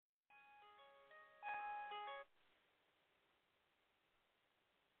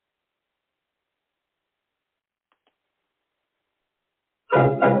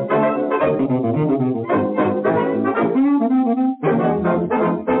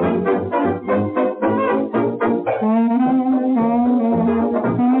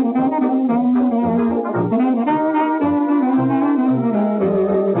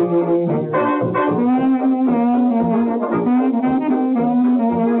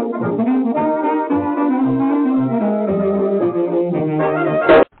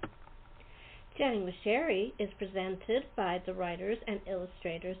Chatting with Sherri is presented by the writers and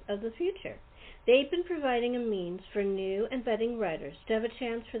illustrators of the future. They've been providing a means for new and budding writers to have a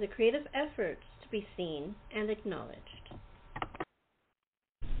chance for their creative efforts to be seen and acknowledged.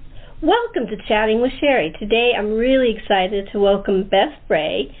 Welcome to Chatting with Sherri. Today I'm really excited to welcome Beth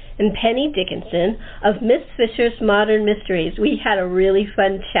Frey and Penny Dickinson of Miss Fisher's Modern Mysteries. We had a really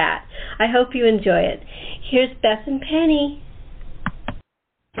fun chat. I hope you enjoy it. Here's Beth and Penny.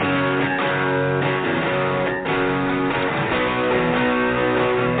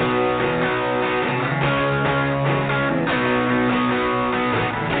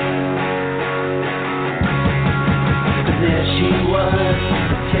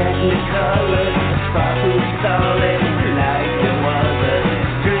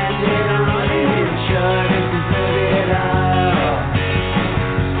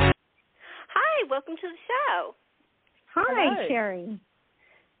 Welcome to the show. Hi, Hello. Sherri.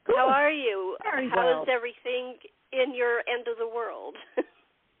 Good. How are you? Very How well. is everything in your end of the world?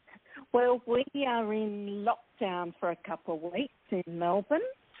 Well, we are in lockdown for a couple of weeks in Melbourne,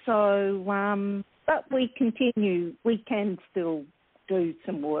 so but we continue. We can still do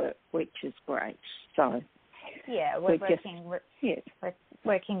some work, which is great. So yeah, we're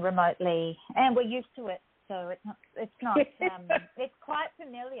working remotely, and we're used to it. So it's not it's quite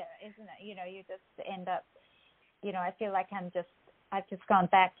familiar, isn't it? You know, you just end up, you know, I feel like I've just gone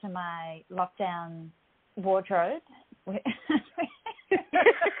back to my lockdown wardrobe. Fairly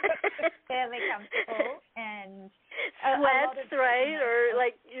comfortable and sweats, right? Or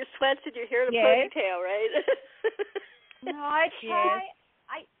like your sweats and your hair in a ponytail, right? No, I try.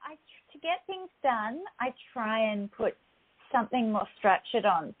 I to get things done, I try and put something more structured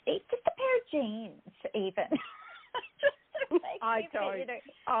on. Just a pair of jeans, even. I don't.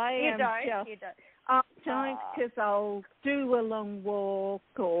 You don't, because I'll do a long walk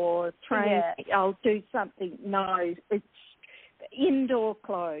or train. Yeah. I'll do something. No, it's indoor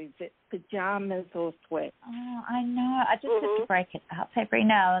clothes. It's pajamas or sweats. Oh, I know. I just have to break it up every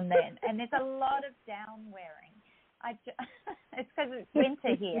now and then. And there's a lot of down wearing. It's because it's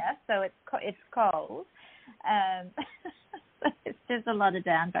winter here, so it's cold. It's just a lot of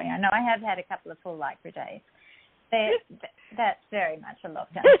down going on. I know I have had a couple of full lycra days. That's very much a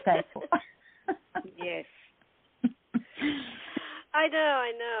lockdown staple. Yes. I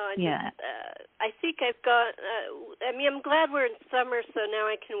know. I think I've got, I'm glad we're in summer, so now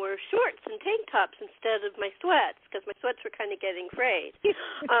I can wear shorts and tank tops instead of my sweats, because my sweats were kind of getting frayed.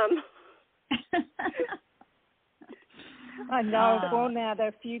 I know. I've worn out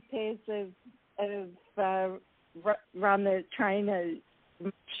a few pairs of runner trainer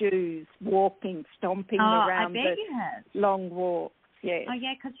shoes, walking, stomping around the long walks. Yes. Oh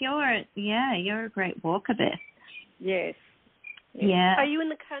yeah, because you're a great walker, Beth. Yes. Yeah. Are you in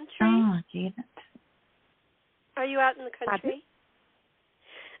the country? Oh, gee. Are you out in the country?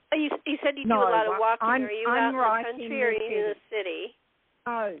 You said you do a lot of walking. Are you out in the country or are you in the city?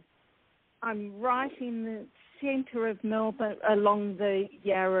 Oh, I'm right in the centre of Melbourne along the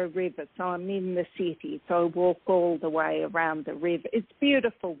Yarra River, so I'm in the city, so I walk all the way around the river. It's a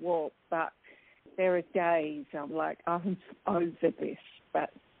beautiful walk, but there are days I'm like, I'm over this,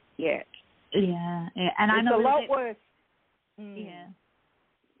 but yeah. Yeah, and I'm a lot worse. Yeah.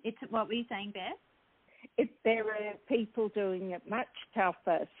 It's what were you saying, Beth? There are people doing it much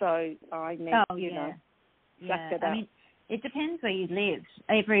tougher, so I need, suck it up. I mean, it depends where you live.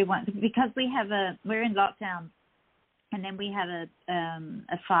 Everyone, because we're in lockdown, and then we have a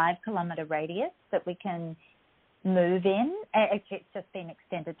 5-kilometre radius that we can move in. It's just been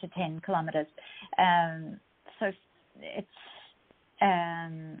extended to 10 kilometres. So it's,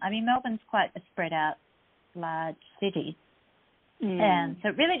 Melbourne's quite a spread out, large city. And so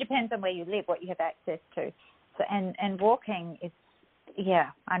it really depends on where you live, what you have access to. So and walking is,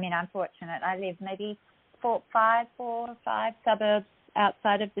 I'm fortunate. I live maybe 4 or 5 suburbs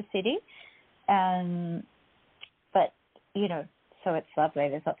outside of the city. But, so it's lovely.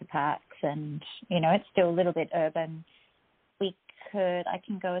 There's lots of parks and, it's still a little bit urban. I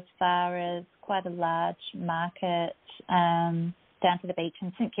can go as far as quite a large market down to the beach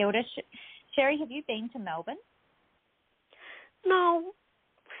in St Kilda. Sherri, have you been to Melbourne? No.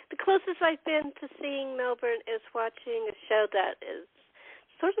 The closest I've been to seeing Melbourne is watching a show that is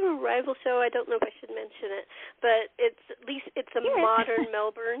sort of a rival show. I don't know if I should mention it, but it's a modern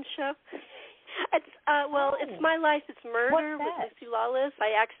Melbourne show. It's it's My Life, It's Murder with Lucy Lawless.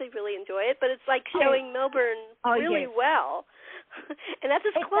 I actually really enjoy it, but it's like showing Melbourne really well. And that's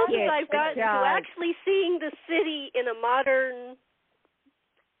as close as I've gotten to actually seeing the city in a modern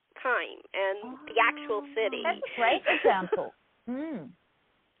time and the actual city. That's a great example.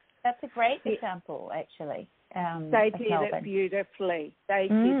 That's a great example, actually. They did it beautifully. They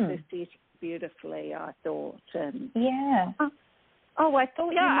did the city beautifully, I thought. And I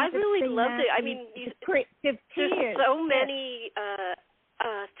thought. Yeah, I really loved it. I mean, there's so many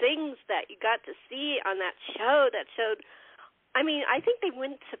things that you got to see on that show that showed. I mean, I think they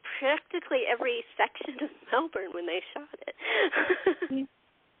went to practically every section of Melbourne when they shot it.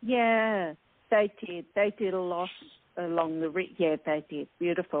 Yeah, they did. They did a lot along the route. Yeah, they did.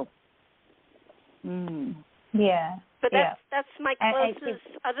 Beautiful. Yeah. But that's my closest,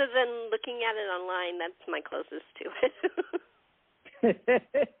 other than looking at it online, that's my closest to it.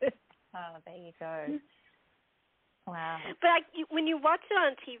 Oh, there you go. Wow. But when you watch it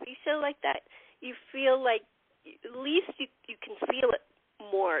on a TV show like that, you feel like at least you can feel it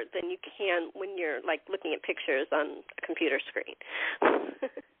more than you can when you're like looking at pictures on a computer screen.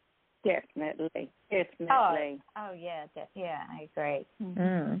 Definitely. Oh yeah, I agree.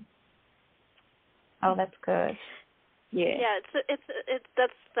 Oh, that's good. Yeah. Yeah,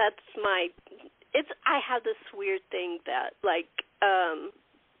 I have this weird thing that like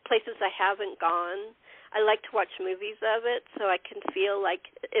places I haven't gone, I like to watch movies of it so I can feel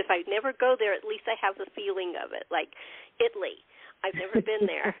like if I never go there, at least I have the feeling of it. Like Italy, I've never been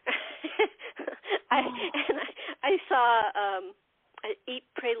there. I saw Eat,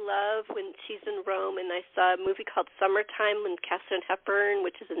 Pray, Love when she's in Rome, and I saw a movie called Summertime when Katharine Hepburn,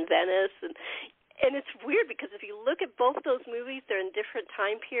 which is in Venice, and it's weird because if you look at both those movies, they're in different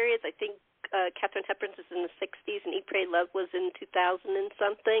time periods. I think Katharine Hepburn's was in the 60s and Eat, Pray, Love was in 2000 and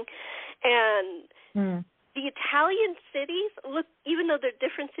something. And the Italian cities look, even though they're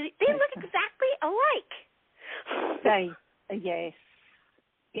different cities, they look exactly alike. Yes.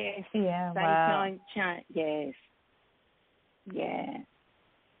 Yeah, they don't change. Yes. Yeah.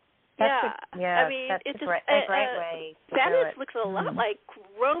 I mean, it's a great way. Venice looks a lot like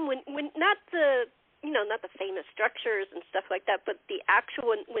Rome when not the not the famous structures and stuff like that, but the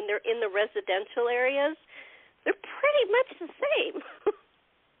actual when they're in the residential areas, they're pretty much the same.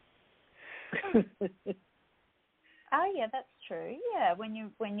 Oh yeah, that's true. Yeah, when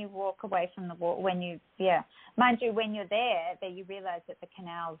you walk away from the wall, mind you, when you're there, you realize that the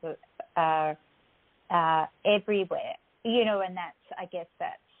canals are everywhere. And I guess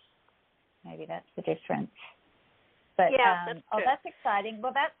maybe that's the difference. But that's exciting.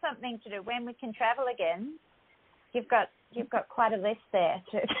 Well, that's something to do when we can travel again. You've got quite a list there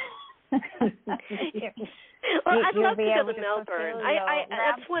too. Well, I'd love to go to Melbourne.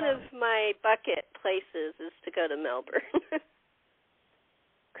 That's one of my bucket places is to go to Melbourne.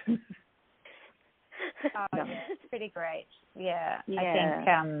 It's pretty great. I think,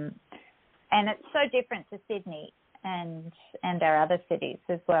 and it's so different to Sydney and our other cities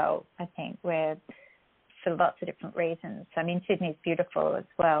as well. I think where for lots of different reasons. I mean, Sydney's beautiful as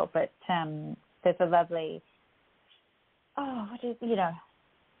well, but there's a lovely. There's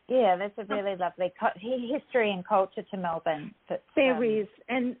a really lovely history and culture to Melbourne. There is,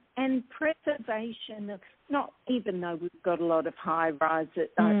 and preservation of, not even though we've got a lot of high rises,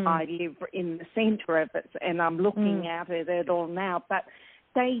 I live in the centre of it, and I'm looking out at it all now, but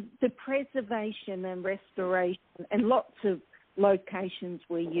the preservation and restoration, and lots of locations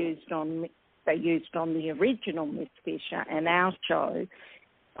they used on the original Miss Fisher and our show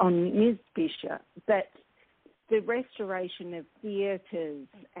on Miss Fisher, but the restoration of theatres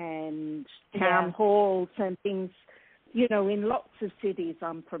and town halls and things, in lots of cities,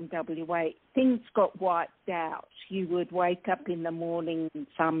 I'm from WA, things got wiped out. You would wake up in the morning and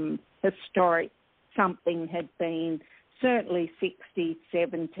some historic something had been, certainly 60s,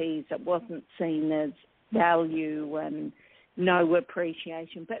 70s, it wasn't seen as value and no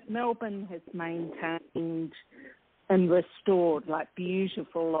appreciation. But Melbourne has maintained and restored like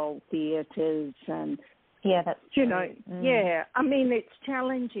beautiful old theatres and that's true. I mean, it's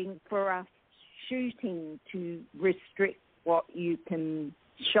challenging for us shooting to restrict what you can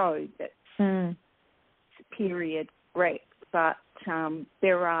show that's period correct, but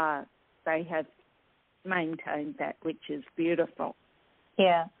they have maintained that, which is beautiful.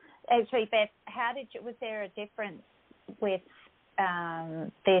 Yeah. Actually, Beth, was there a difference with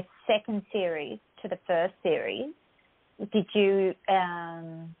the second series to the first series? Did you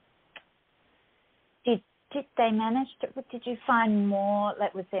did they manage to? Did you find more?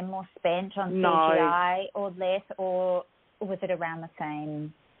 Like, was there more spent on CGI or less, or was it around the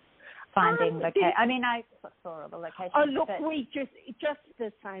same? Finding location. I mean, I saw all the locations. Oh, look, we just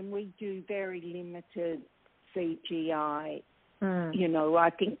the same. We do very limited CGI. You know, I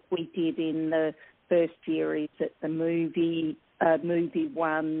think we did in the first series at the movie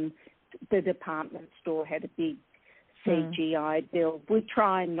one. The department store had a big CGI build. We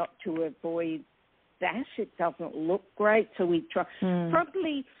try not to avoid that. It doesn't look great, so we try.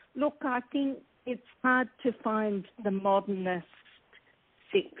 Probably, look, I think it's hard to find the modernist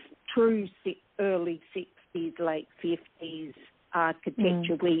early 60s, late 50s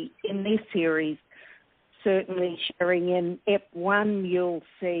architecture. We, in this series, certainly sharing in F1, you'll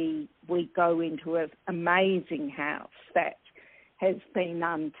see we go into an amazing house that has been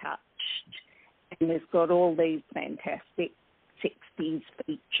untouched and has got all these fantastic 60s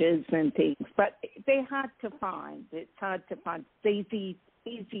features and things, but they're hard to find. It's hard to find. It's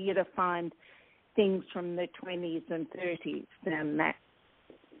easier to find things from the 20s and 30s than that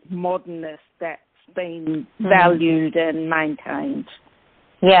modernist that's been valued and maintained.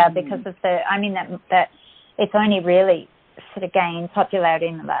 Yeah, because of that it's only really sort of gained popularity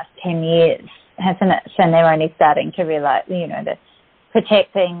in the last 10 years, hasn't it? And they're only starting to realise, you know, that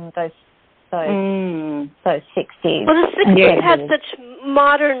protecting those 60s. Well, the 60s had such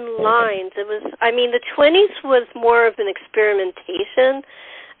modern lines. It was, I mean, the 20s was more of an experimentation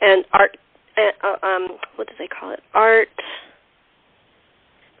and art. What do they call it? Art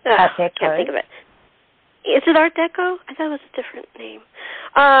Deco. Can't think of it. Is it Art Deco? I thought it was a different name.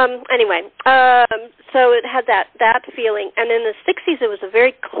 Anyway, so it had that feeling. And in the 60s, it was a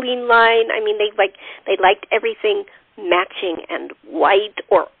very clean line. I mean, they liked everything matching and white,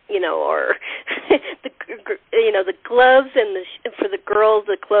 or the gloves and for the girls,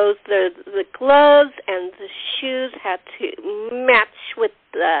 the clothes, the gloves and the shoes had to match with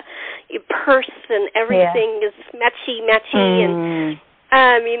the purse, and everything is matchy, and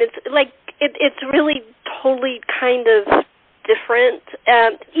I mean, it's like it's really totally kind of different.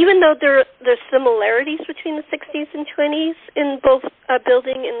 Even though there's similarities between the 60s and 20s in both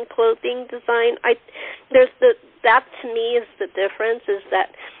building and clothing design, that to me is the difference, is that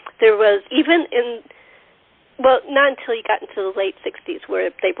there was, even in, well, not until you got into the late 60s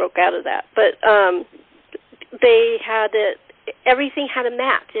where they broke out of that, but they had it, everything had a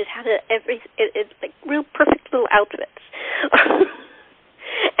match. It had it's like real perfect little outfits.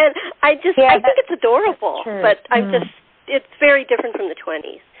 And I think it's adorable, but it's very different from the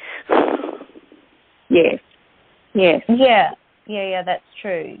 20s. Yes. Yeah, that's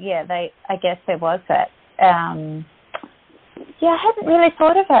true. Yeah, I guess there was that. I hadn't really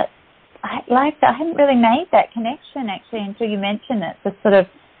thought of it like that. I hadn't really made that connection, actually, until you mentioned it, the sort of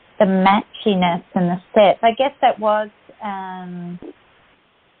the matchiness and the sets. I guess that was,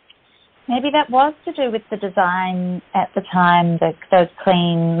 maybe that was to do with the design at the time, those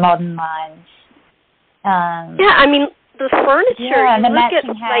clean, modern lines. I mean, the furniture, you look at,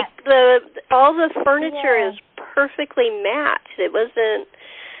 like, all the furniture is perfectly matched. It wasn't,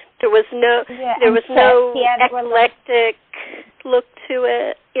 there was no eclectic look to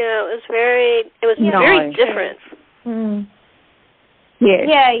it. You know, it was very different.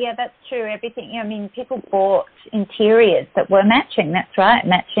 Yeah, that's true. Everything. I mean, people bought interiors that were matching. That's right,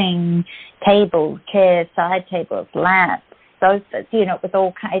 matching tables, chairs, side tables, lamps. Those, you know, with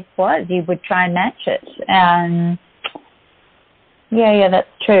all kinds. You would try and match it. Yeah, that's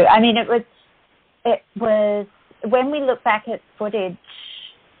true. I mean, it was when we look back at footage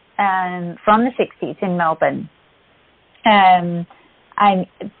from the 60s in Melbourne.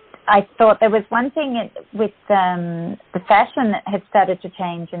 I thought there was one thing with the fashion that had started to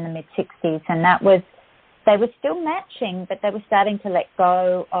change in the mid-60s, and that was they were still matching, but they were starting to let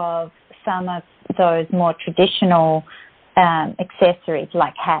go of some of those more traditional accessories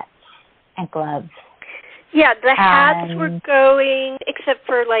like hats and gloves. Yeah, the hats were going, except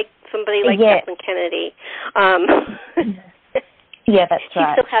for like somebody like Kathleen Kennedy. Yeah, that's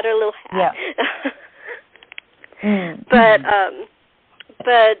right. She still had her little hat. Yeah.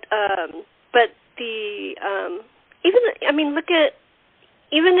 But the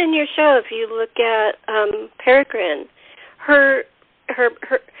even in your show, if you look at Peregrine, her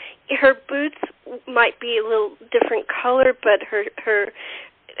boots might be a little different color, but her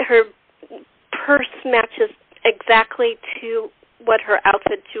purse matches exactly to what her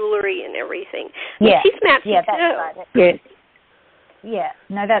outfit, jewelry, and everything. Yeah, she's matching too. That's right. Yes. Yeah,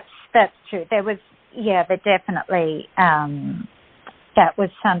 no, that's true. There was, there definitely, that was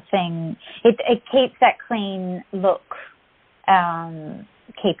something. It keeps that clean look,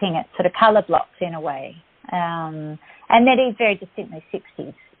 keeping it sort of colour blocked in a way. And that is very distinctly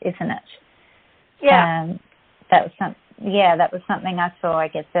 60s, isn't it? Yeah. That was something I saw, I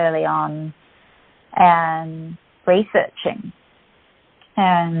guess, early on, researching.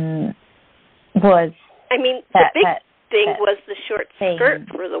 Was I mean, the big thing was the short skirt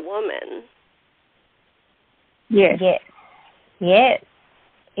for the woman. Yes.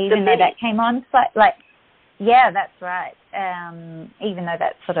 Even though that came on, that's right. Even though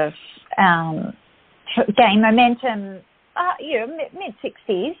that sort of gained momentum,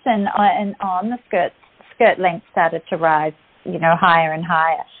 mid-60s and on, the skirt length started to rise, higher and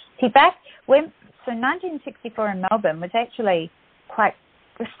higher. See, 1964 in Melbourne was actually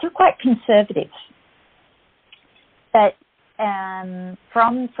still quite conservative. But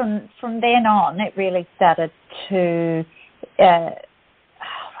from then on, it really started to, I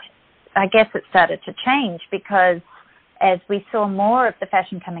guess it started to change, because as we saw more of the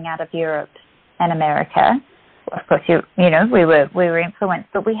fashion coming out of Europe and America, of course, we were influenced,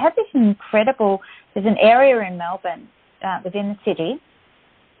 but we had this there's an area in Melbourne, within the city,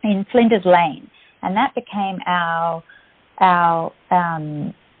 in Flinders Lane, and that became our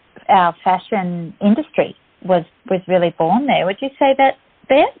fashion industry was really born there. Would you say that,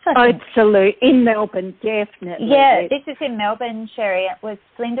 Beth? Absolutely. In Melbourne, definitely. Yeah, this is in Melbourne, Sherri. It was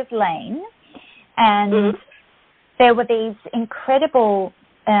Flinders Lane, and there were these incredible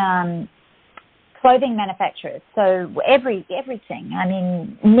clothing manufacturers. So everything. I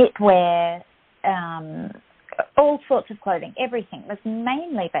mean, knitwear, all sorts of clothing. Everything was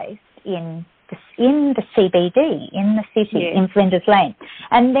mainly based in the CBD, in the city, in Flinders Lane.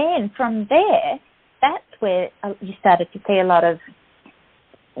 And then from there, that's where you started to see a lot of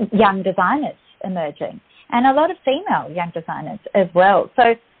young designers emerging, and a lot of female young designers as well.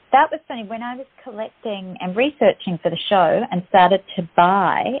 So that was funny. When I was collecting and researching for the show and started to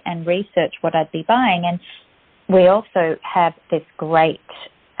buy and research what I'd be buying, and we also have this great,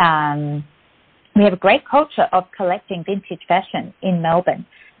 we have a great culture of collecting vintage fashion in Melbourne,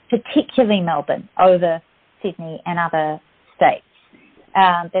 particularly Melbourne, over Sydney and other states.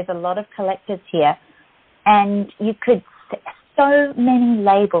 There's a lot of collectors here, and so many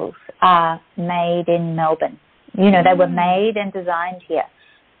labels are made in Melbourne. They were made and designed here.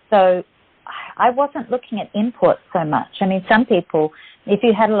 So I wasn't looking at imports so much. I mean, some people, if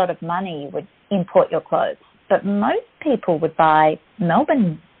you had a lot of money, you would import your clothes, but most people would buy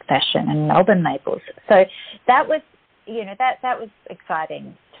Melbourne fashion and Melbourne labels. So that was, that was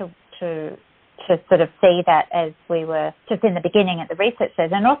exciting to sort of see that as we were just in the beginning at the research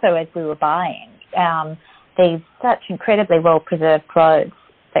days, and also as we were buying these such incredibly well-preserved clothes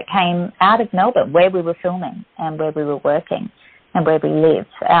that came out of Melbourne, where we were filming and where we were working and where we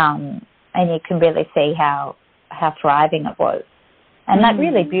lived. And you can really see how thriving it was. And that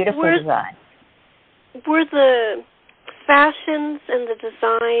really beautiful design. Were the fashions and the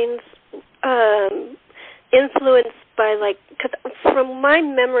designs influenced by, because from my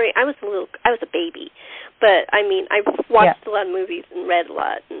memory, I was a baby, but I mean, I watched a lot of movies and read a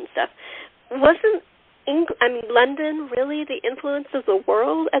lot and stuff. Wasn't London really the influence of the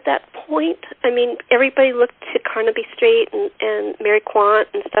world at that point? I mean, everybody looked to Carnaby Street and Mary Quant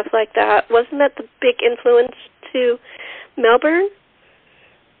and stuff like that. Wasn't that the big influence to Melbourne?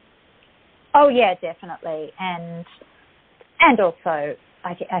 Oh yeah, definitely, and also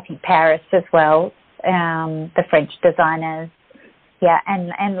I think Paris as well. The French designers,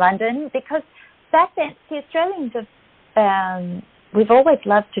 and London, because back then the Australians we've always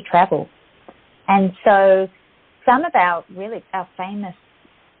loved to travel. And so some of our famous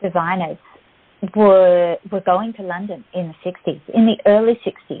designers were going to London in the 60s, in the early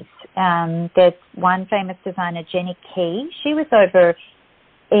 60s. There's one famous designer, Jenny Key. She was over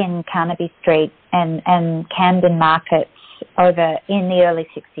in Carnaby Street and Camden Markets over in the early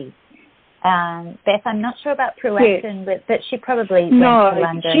 60s. Beth, I'm not sure about Prix, but she probably went to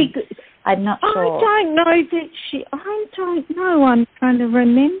London. I'm not sure. I don't know that I don't know. I'm trying to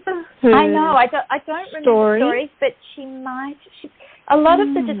remember her. I know. I don't remember stories, but she might. A lot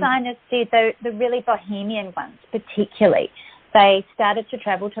of the designers did, the really bohemian ones, particularly. They started to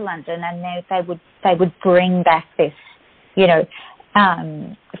travel to London, and they would bring back this,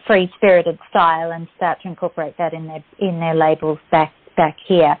 free-spirited style and start to incorporate that in their labels back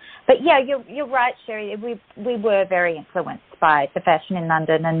here. But yeah, you're right, Sherri. We were very influenced by the fashion in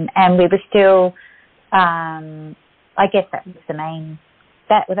London, and we were still. I guess that was the main.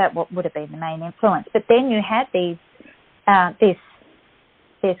 That would have been the main influence. But then you had this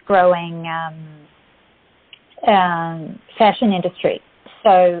growing fashion industry.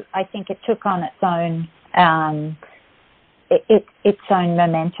 So I think it took on its own its own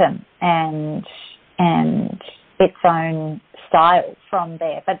momentum, and and its own style from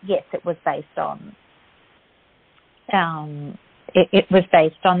there. But yes, it was based on it was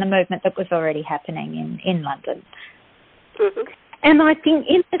based on the movement that was already happening in London. Mm-hmm. And I think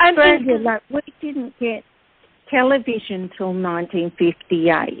in Australia, we didn't get television till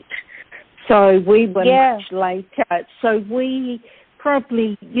 1958, so we were much later. So we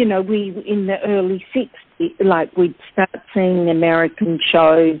probably, we in the early 60s, we'd start seeing American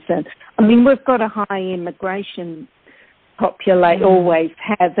shows, and I mean we've got a high immigration population, always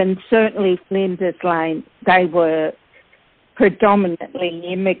have, and certainly Flinders Lane, they were predominantly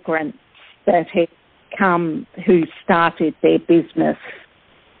immigrants that had come, who started their business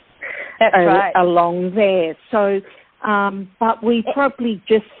along there. So, but we probably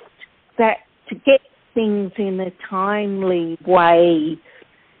just, that to get things in a timely way,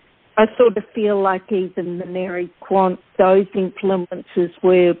 I sort of feel like even the Mary Quant, those influences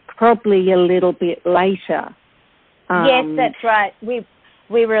were probably a little bit later. Yes, that's right. We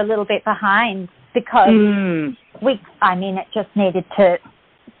were a little bit behind because it just needed to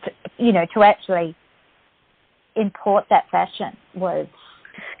actually import that fashion was.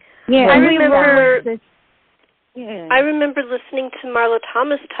 Yeah, I remember listening to Marlo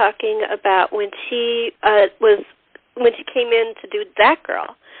Thomas talking about when she came in to do That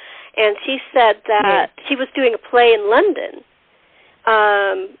Girl, and she said that she was doing a play in London.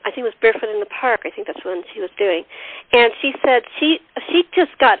 I think it was Barefoot in the Park. I think that's what she was doing, and she said she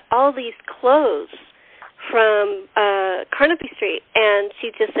just got all these clothes from Carnaby Street, and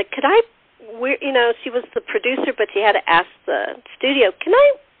she just said, "Could I wear?" She was the producer, but she had to ask the studio, "Can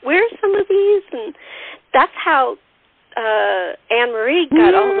I wear some of these?" And that's how Anne Marie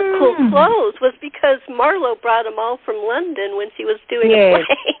got all the cool clothes, was because Marlo brought them all from London when she was doing a play.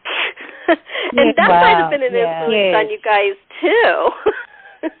 And that might have been an influence on you guys too,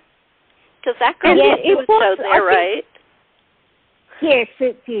 because that girl was show there, right? Yes,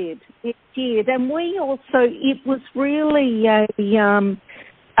 it did. It did, and we also, it was really as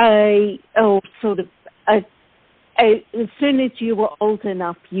soon as you were old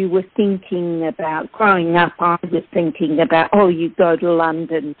enough, you were thinking about, growing up, I was thinking about, you go to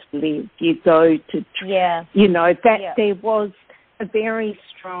London to live, you go to, there was a very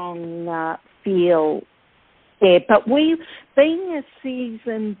strong feel there. But we, being a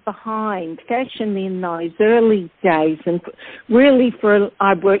season behind fashion in those early days, and really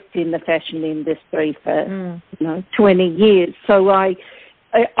I worked in the fashion industry for 20 years, so I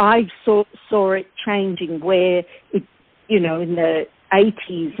saw it changing, where it, in the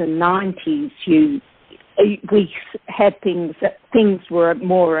 80s and 90s, we had things were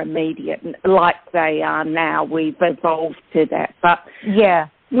more immediate, like they are now. We've evolved to that, but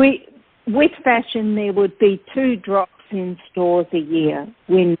with fashion, there would be 2 drops in stores a year: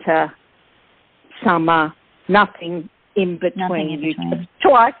 winter, summer, nothing in between.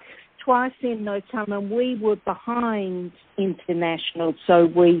 Twice in no time, and we were behind international, so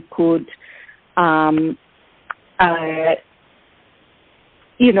we could,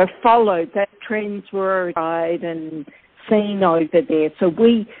 follow that trends were right and seen over there. So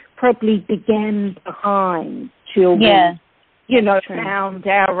we probably began behind till we, found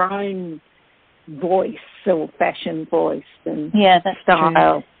our own voice or fashion voice and that's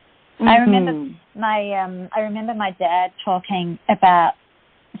style. True. I remember my dad talking about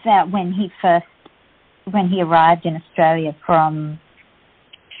that when he arrived in Australia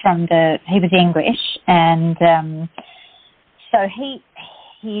he was English, and so he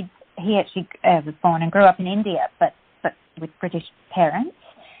actually was born and grew up in India, but with British parents,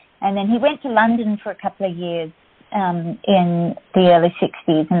 and then he went to London for a couple of years in the early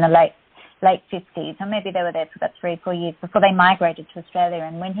 60s and the late 50s, or maybe they were there for about 3 or 4 years before they migrated to Australia.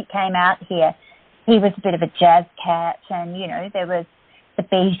 And when he came out here, he was a bit of a jazz cat, and there was the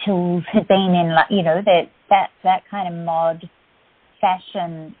Beatles had been in, that kind of mod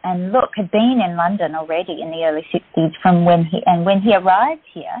fashion and look had been in London already in the early 60s when he arrived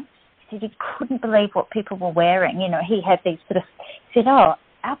here, he said he couldn't believe what people were wearing. He had these said, our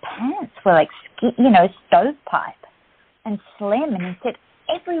pants were like, stovepipe and slim, and he said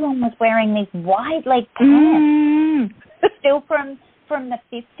everyone was wearing these wide leg pants, still from the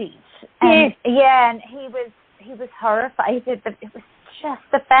 50s. And, and he was horrified. He said that it was just,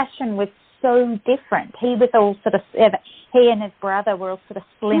 the fashion was so different. He was all he and his brother were all sort of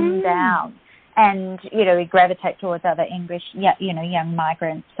slimmed down, and he gravitated towards other English, young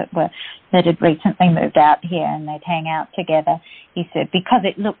migrants that had recently moved out here, and they'd hang out together. He said because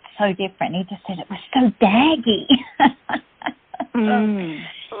it looked so different. He just said it was so daggy.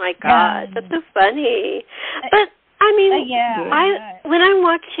 Oh my God, that's so funny. But I mean, when I'm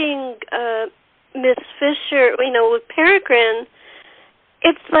watching Miss Fisher, with Peregrine,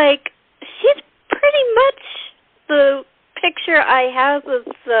 it's like she's pretty much the picture I have of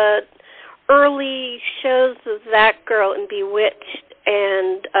the early shows of That Girl and Bewitched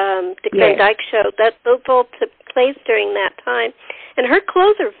and Dick Van Dyke Show. Those all took place during that time. And her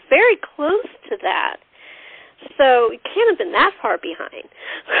clothes are very close to that. So it can't have been that far behind.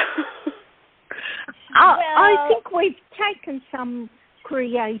 I think we've taken some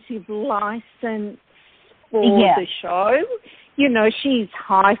creative license for the show. She's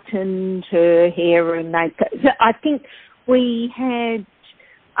heightened her hair and makeup. I think we had,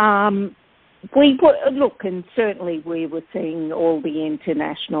 and certainly we were seeing all the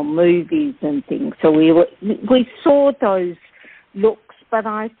international movies and things, so we saw those looks, but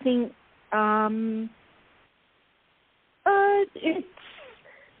I think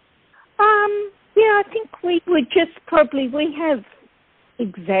I think we have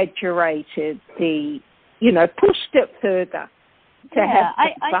exaggerated pushed it further to have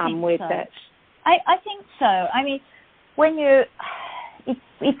fun with it. I think so. I mean,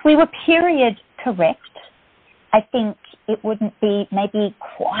 if we were period correct, I think it wouldn't be maybe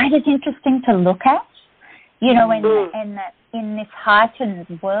quite as interesting to look at, in this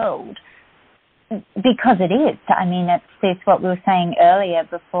heightened world, because it is. I mean, it's what we were saying earlier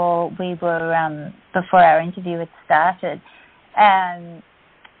before our interview had started.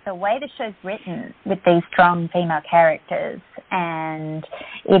 The way the show's written with these strong female characters, and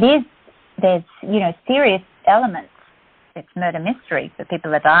there's serious elements. It's murder mystery, so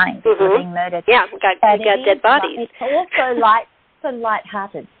people are dying, people are being murdered. Yeah, we got dead bodies. It's also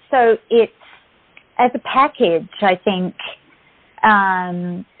light-hearted. So it's, as a package, I think,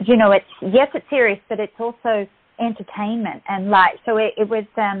 it's serious, but it's also entertainment and light. So it was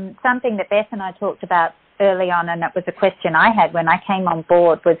something that Beth and I talked about early on, and that was a question I had when I came on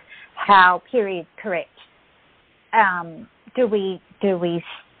board, was how period correct do we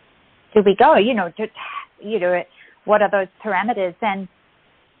go? What are those parameters? And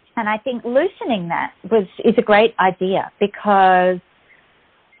I think loosening that is a great idea, because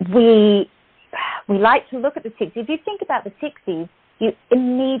we like to look at the 60s. If you think about the 60s, you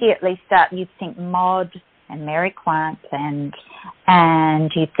immediately you think Mod and Mary Quant and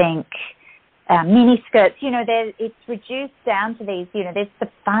you think mini skirts. It's reduced down to these. There's the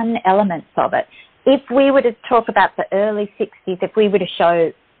fun elements of it. If we were to talk about the early 60s, if we were to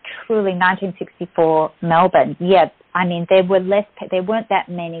show truly 1964 Melbourne, there weren't that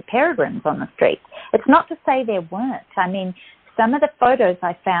many peregrines on the streets. It's not to say there weren't. I mean, some of the photos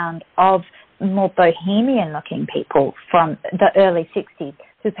I found of more bohemian-looking people from the early 60s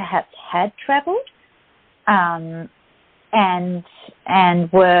who perhaps had travelled and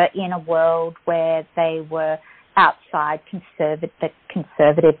were in a world where they were outside the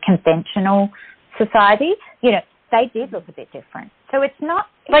conservative, conventional society, they did look a bit different. So it's not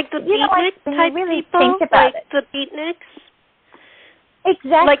like the beatnik type really people, think about like the beatniks.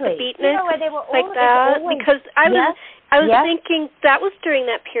 Exactly. Like the beatniks, where they were like that. Because I was thinking that was during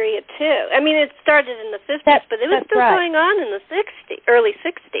that period too. I mean, it started in the 50s, but it was still going on in the early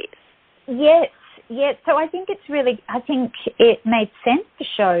 60s. Yes. So I think it made sense to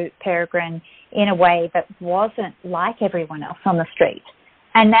show Peregrine in a way that wasn't like everyone else on the street.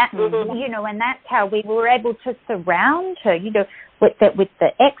 And that, and that's how we were able to surround her, with the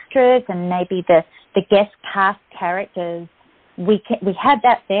extras and maybe the guest cast characters. We had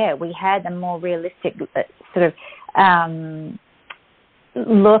that there. We had a more realistic sort of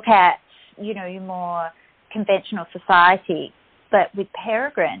look at, your more conventional society, but with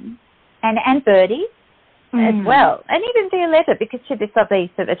Peregrine and Birdie as well, and even Violetta, because she had this lovely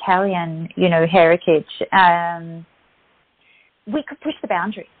sort of Italian, heritage. We could push the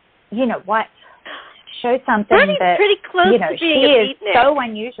boundary, show something Birdie's that, pretty close to she being a is beatnik. so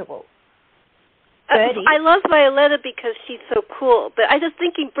unusual. I love Violetta because she's so cool, but I was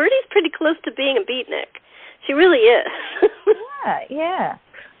thinking Birdie's pretty close to being a beatnik. She really is. Yeah.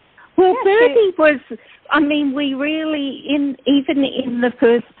 Well, Birdie was, we really, even in the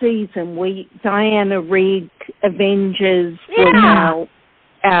first season, Diana Rigg Avengers was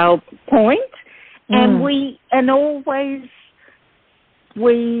our point, and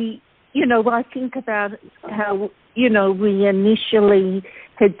I think about how, we initially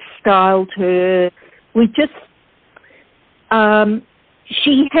had styled her. We just,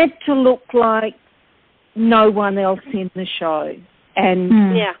 she had to look like no one else in the show.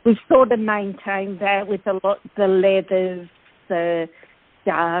 And we've sort of maintained that with a lot the leathers, the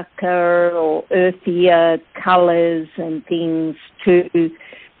darker or earthier colours and things too.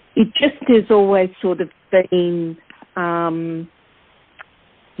 It just has always sort of been,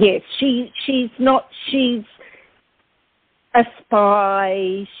 Yes, she's a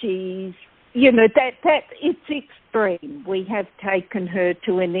spy. She's, that it's extreme. We have taken her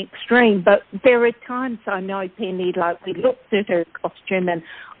to an extreme, but there are times, I know, Penny, like we looked at her costume and,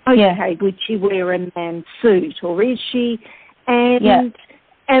 okay, would she wear a man's suit or is she? And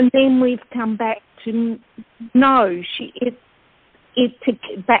then we've come back to, no,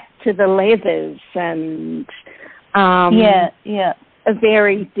 back to the leathers and a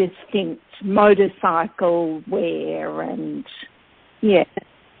very distinct motorcycle wear and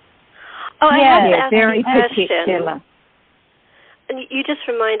I have to ask very you a question. particular. And you just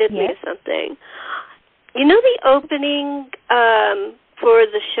reminded me of something. You know the opening for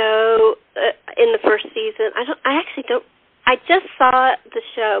the show in the first season? I just saw the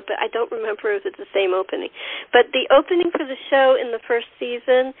show, but I don't remember if it's the same opening. But the opening for the show in the first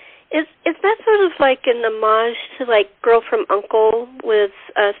season, is that sort of like an homage to like Girl from U.N.C.L.E. with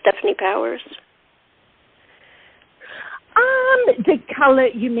Stephanie Powers? The colour,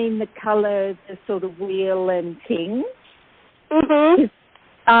 you mean the colour, the sort of wheel and things? Mm-hmm.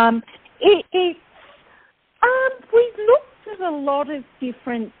 We've looked at a lot of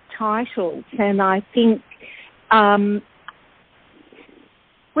different titles, and I think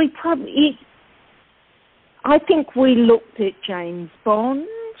we looked at James Bond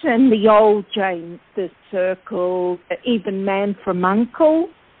and the old James, the Circle, even Man from U.N.C.L.E.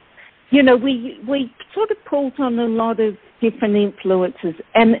 We sort of pulled on a lot of different influences,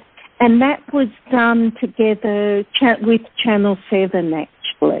 and that was done together with Channel 7,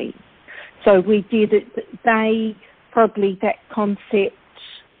 actually. So we did it. That concept,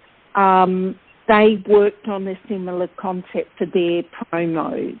 they worked on a similar concept for their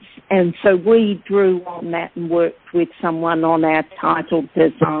promos. And so we drew on that and worked with someone on our title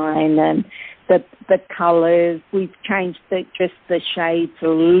design and the colours. We've changed just the shades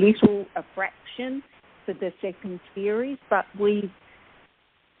a fraction for the second series, but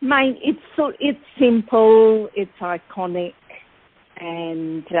it's simple, it's iconic,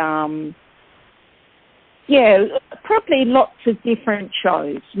 and probably lots of different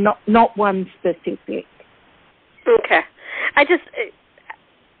shows, not one specific. Okay, I'm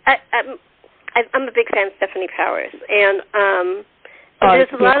a big fan of Stephanie Powers, and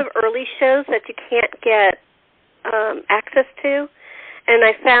there's a lot of early shows that you can't get access to, and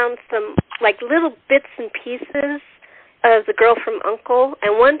I found some like little bits and pieces of the Girl from U.N.C.L.E.,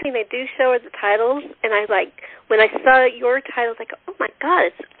 and one thing they do show are the titles, and when I saw your titles, I go, oh my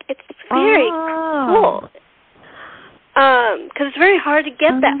God, it's very cool. Because it's very hard to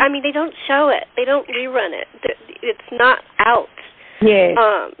get that. I mean, they don't show it. They don't rerun it. It's not out. Yeah.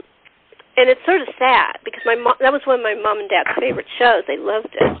 And it's sort of sad because that was one of my mom and dad's favorite shows. They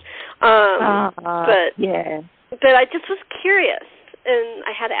loved it. But I just was curious, and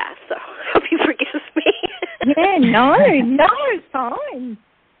I had to ask, so I hope you forgive me. No, it's fine.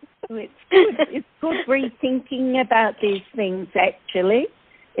 It's good. It's good rethinking about these things, actually.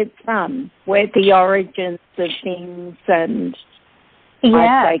 It's fun, where the origins of things and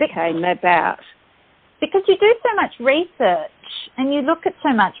how they came about. Because you do so much research and you look at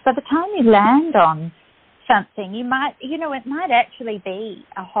so much, by the time you land on something, it might actually be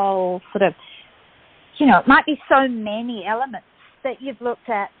a whole sort of, it might be so many elements that you've looked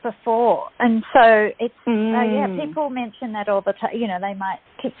at before. And so it's, people mention that all the time. They might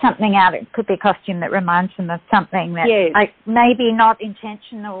pick something out. It could be a costume that reminds them of something that maybe not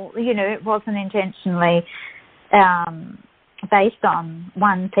intentional, it wasn't intentionally based on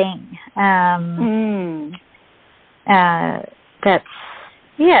one thing.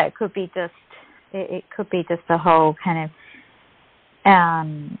 It could be just, it could be just a whole kind of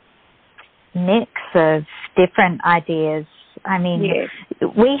mix of different ideas. I mean,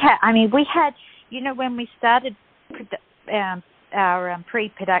 we had, when we started our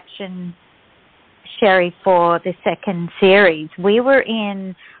pre-production, Sherri, for the second series, we were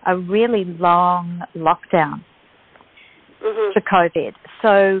in a really long lockdown for COVID.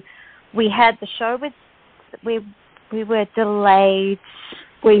 So we had the show we were delayed.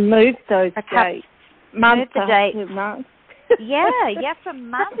 We moved those dates. Moved the dates. For months.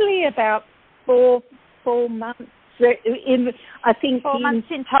 Probably about four months. I think 4 months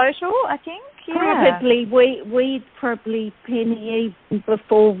in total, I think. Probably we'd probably, Penny, even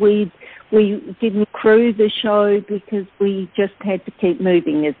before we didn't crew the show because we just had to keep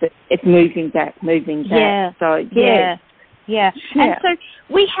moving. It's moving back. Yeah. So yeah. And so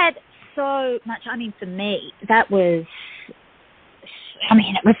we had so much. I mean, for me, that was. I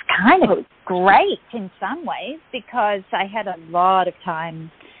mean, it was kind of great in some ways because I had a lot of time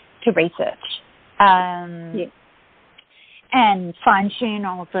to research. and fine-tune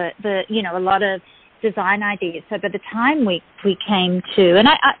all the a lot of design ideas. So by the time we came to, and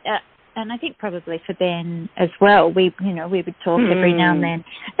I think probably for Ben as well, we would talk every now and then.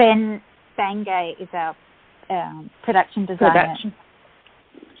 Ben Bangay is our production designer.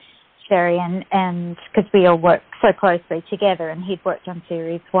 Sherri, and because we all work so closely together, and he'd worked on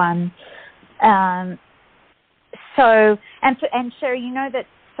series 1. So Sherri, that.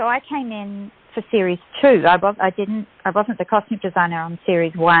 So I came in for series 2. I wasn't the costume designer on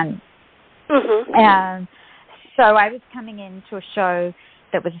series 1. Mm-hmm. So I was coming into a show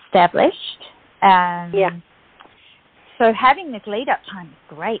that was established. So having this lead up time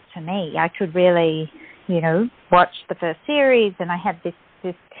was great for me. I could really, watch the first series, and I had this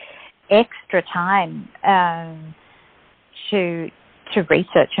extra time to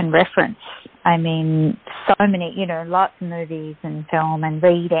research and reference. I mean, so many, lots of movies and film and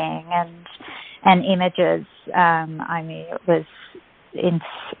reading and images. I mean, it was in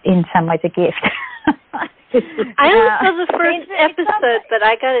some ways a gift. I only saw the first episode, but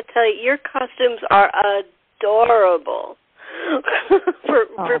I got to tell you, your costumes are adorable.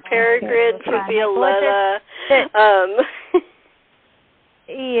 for Peregrine, for Violetta.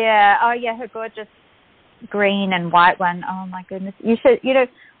 Her gorgeous green and white one. Oh my goodness! You should.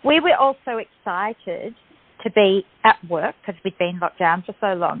 We were all so excited to be at work because we'd been locked down for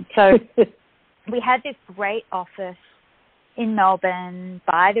so long. So we had this great office in Melbourne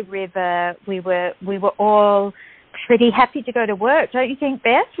by the river. We were all pretty happy to go to work, don't you think,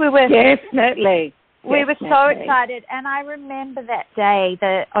 Beth? We were definitely. We were so excited, and I remember that day,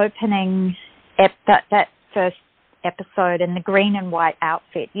 the opening, that first episode, and the green and white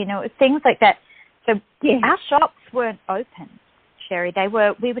outfit. Things like that. So our shops weren't open, Sherri.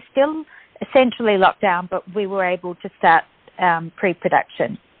 We were still essentially locked down, but we were able to start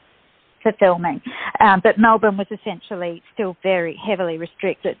pre-production for filming. But Melbourne was essentially still very heavily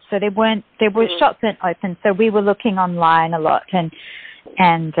restricted, so shops weren't open. So we were looking online a lot, and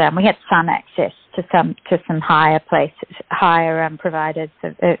we had some access to some higher providers,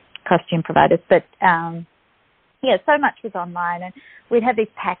 costume providers, but so much was online, and we'd have these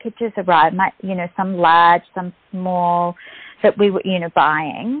packages arrive, some large, some small, that we were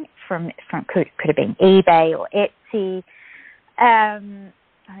buying from could have been eBay or Etsy, or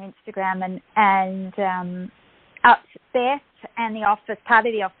Instagram, and Beth and the office, part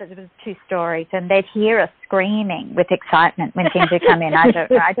of the office was 2 stories, and they'd hear us screaming with excitement when things would come in.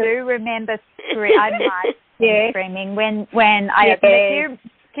 I do remember screaming when I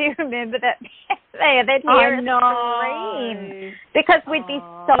do you remember that? They'd hear us scream because we'd be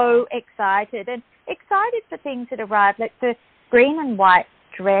so excited for things that arrived, like the green and white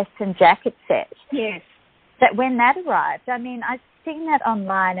dress and jacket set. Yes. That when that arrived, I mean, I've seen that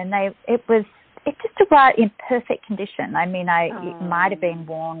online, and it just arrived in perfect condition. I mean, it might have been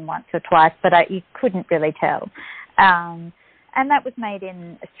worn once or twice, but you couldn't really tell. And that was made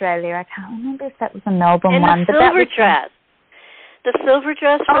in Australia. I can't remember if that was a Melbourne one. And the silver dress. The silver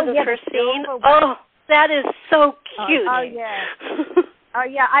dress for the first scene. Oh, that is so cute. Oh, yeah.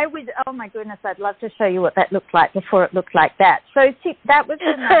 I would. Oh, my goodness, I'd love to show you what that looked like before it looked like that. So, see, that was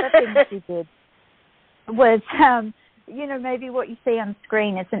another thing that we did was, maybe what you see on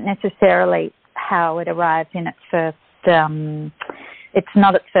screen isn't necessarily how it arrives in its first, it's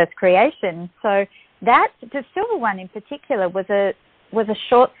not its first creation. So the silver one in particular was a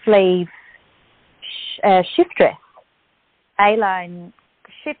short sleeve shift dress, A-line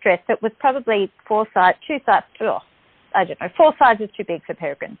shift dress that was probably 4 sizes too big for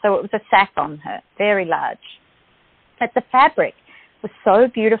Peregrine. So it was a sack on her, very large. But the fabric was so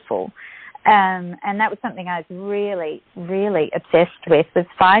beautiful. And that was something I was really, really obsessed with, was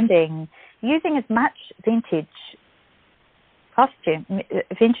using as much vintage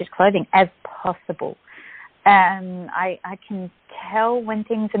clothing as possible. I can tell when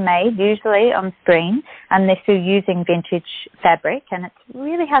things are made, usually on screen, unless you're using vintage fabric, and it's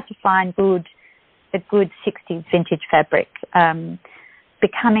really hard to find a good 60s vintage fabric,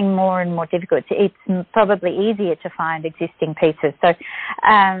 becoming more and more difficult. It's probably easier to find existing pieces.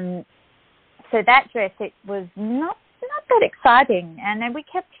 So that dress, it was not that exciting. And then we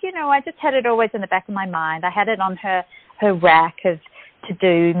kept, I just had it always in the back of my mind. I had it on her rack to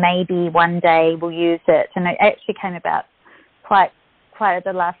do, maybe one day we'll use it. And it actually came about quite at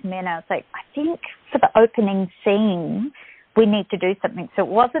the last minute. I was like, I think for the opening scene, we need to do something. So it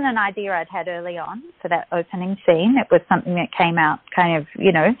wasn't an idea I'd had early on for that opening scene. It was something that came out kind of,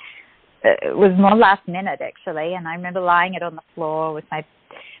 it was more last minute actually. And I remember lying it on the floor with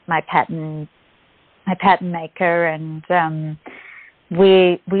my pattern maker, and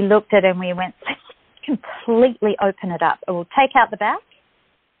we looked at it and we went, completely open it up. We'll take out the back.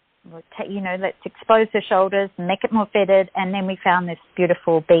 We'll let's expose the shoulders, make it more fitted, and then we found this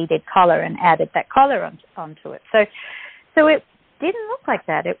beautiful beaded collar and added that collar onto it. So it didn't look like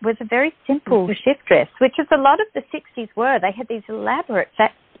that. It was a very simple shift dress, which is a lot of the 60s were. They had these elaborate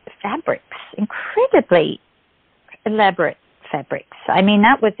fabrics, incredibly elaborate fabrics. I mean,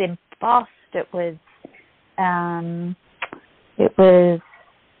 that was embossed. It was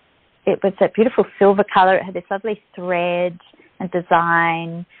that beautiful silver color. It had this lovely thread and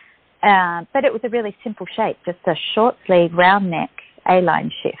design, but it was a really simple shape, just a short sleeve, round neck, A-line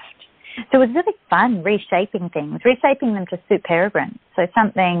shift. So it was really fun reshaping them to suit Peregrine. So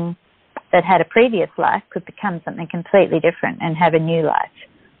something that had a previous life could become something completely different and have a new life.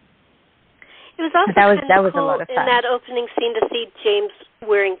 It was also that was cool a lot of fun. in that opening scene to see James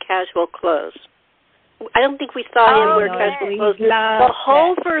wearing casual clothes. I don't think we saw him wear casual clothes. The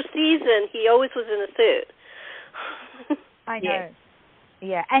whole first season, he always was in a suit. I know.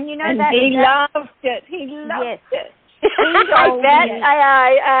 Yeah, and you know and that he loved it. He loved it. I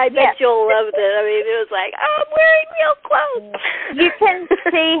bet Joel loved it. I mean, it was like, I'm wearing real clothes. You can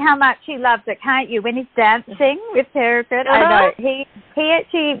see how much he loves it, can't you? When he's dancing with Peregrine, I know.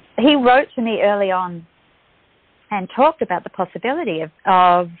 He wrote to me early on and talked about the possibility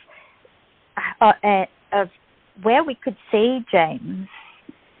of where we could see James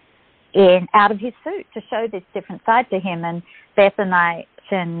out of his suit to show this different side to him, and Beth and I,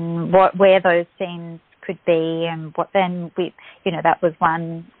 and where those scenes could be, and what then we, that was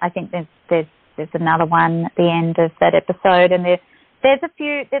one. I think there's another one at the end of that episode, and there's a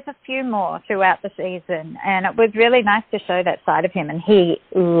few more throughout the season, and it was really nice to show that side of him, and he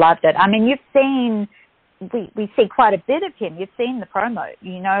loved it. I mean, you've seen. We see quite a bit of him. You've seen the promo.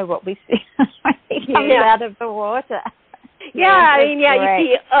 You know what we see when he comes out of the water. You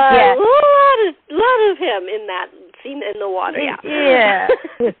see a lot of him in that scene in the water.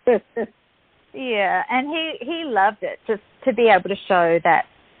 Yeah, and he loved it, just to be able to show that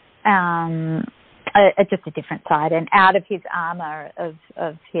just a different side, and out of his armor of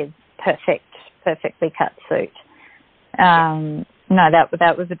his perfectly cut suit. No,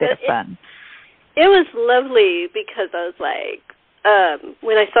 that was a bit of fun. It was lovely because I was like,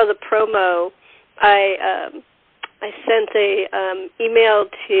 when I saw the promo, I sent a email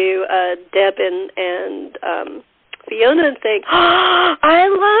to Deb and Fiona and saying, oh, I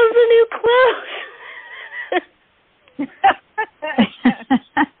love the new clothes.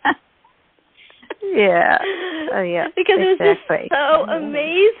 Yeah. Oh, yeah. Because it was just so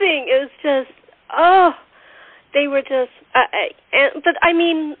amazing. It was just, they were just, but I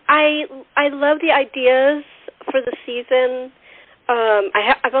mean, I love the ideas for the season.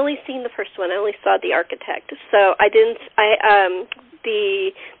 I've only seen the first one. I only saw The Architect, so I didn't.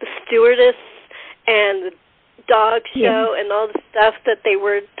 The stewardess and the dog show and all the stuff that they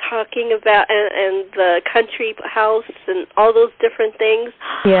were talking about, and the country house and all those different things.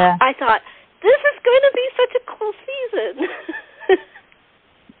 Yeah, I thought this is going to be such a cool season.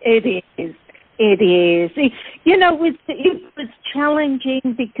 It is. It is. It was challenging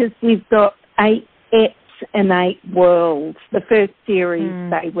because we've got 8 eps and 8 worlds. The first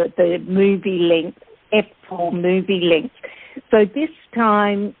series, they were the movie length, ep4 movie length. So this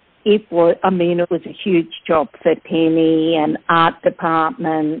time, it was a huge job for Penny and art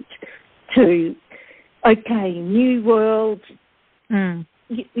department to, new world,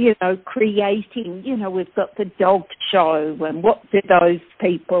 creating, we've got the dog show and what do those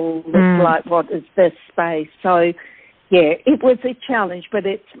people look like, what is this space. So, it was a challenge, but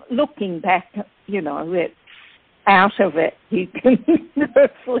it's looking back, it's out of it, you can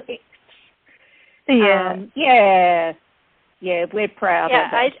reflect. We're proud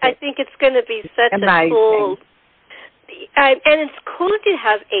of it. I think it's going to be such a cool... and it's cool to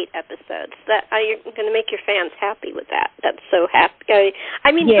have 8 episodes. That you're going to make your fans happy with that. That's so happy.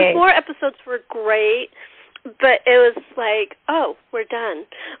 I mean, the 4 episodes were great, but it was like, we're done.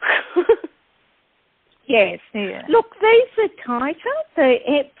 Yes. Yeah. Look, these are tighter. The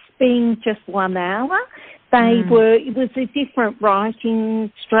eps being just 1 hour, it was a different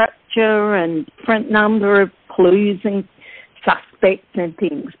writing structure and different number of clues and suspects and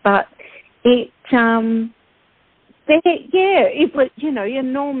things, but it was,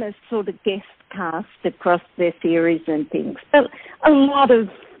 enormous sort of guest cast across their series and things, but a lot of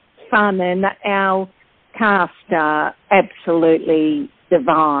fun, and our cast are absolutely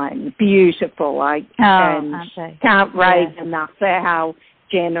divine, beautiful. Can't rave enough for how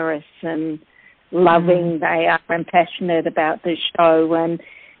generous and loving they are and passionate about the show, and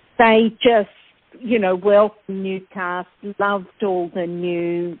they just, welcome new cast, loved all the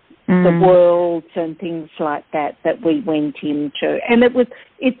new the worlds and things like that we went into. And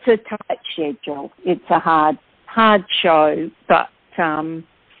it's a tight schedule. It's a hard show, but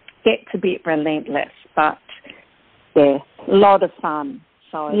gets a bit relentless. But yeah, a lot of fun.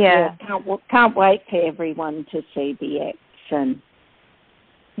 So can't wait for everyone to see the acts and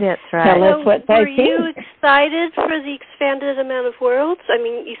that's right. tell us what they think. Were you excited for the expanded amount of worlds? I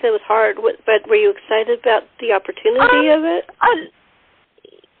mean, you said it was hard, but were you excited about the opportunity of it?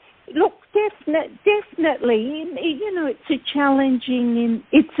 Look, definitely. You know, it's a challenge in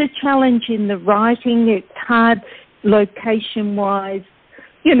the writing. It's hard location-wise.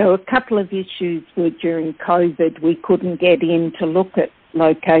 You know, a couple of issues were during COVID. We couldn't get in to look at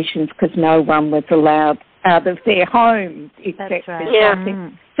locations because no one was allowed out of their homes, except for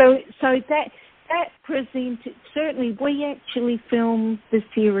shopping. So that presented, certainly we actually filmed the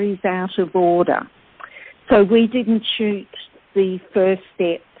series out of order. So we didn't shoot the first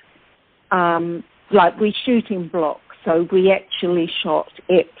step, like we shoot in blocks. So we actually shot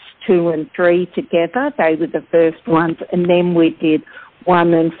Eps 2 and 3 together. They were the first ones, and then we did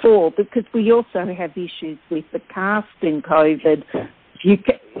 1 and 4 because we also have issues with the cast in COVID. The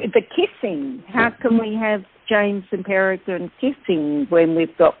kissing. How can we have James and Peregrine kissing when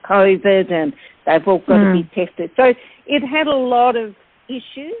we've got COVID and they've all got to be tested? So it had a lot of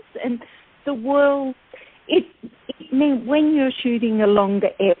issues, and the world, it meant when you're shooting a longer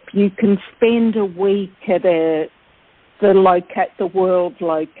ep, you can spend a week at the world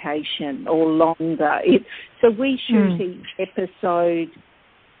location or longer. So we shoot each episode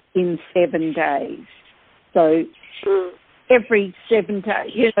in 7 days. So every 7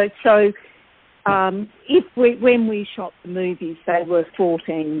 days, you know. So when we shot the movies, they were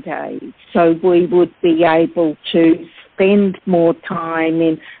 14 days. So we would be able to spend more time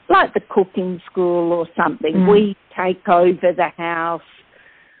in, like the cooking school or something. We take over the house.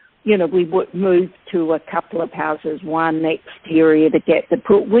 You know, we would move to a couple of houses, one exterior to get the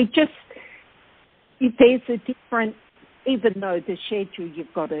pool. There's a different, even though the schedule,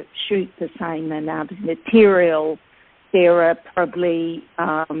 you've got to shoot the same amount of material, there are probably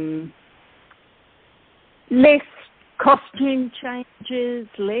less costume changes,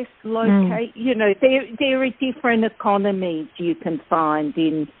 less you know, there are different economies you can find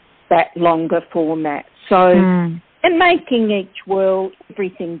in that longer format. So, and making each world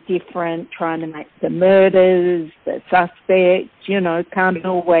everything different, trying to make the murders, the suspects, you know, can't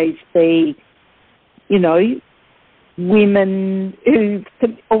always be, you know, women who,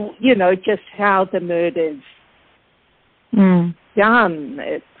 or, you know, just how the murders done.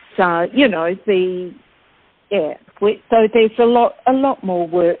 It's, you know, so there's a lot more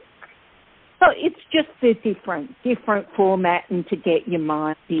work. So it's just a different format and to get your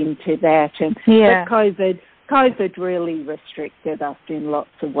mind into that. And but COVID really restricted us in lots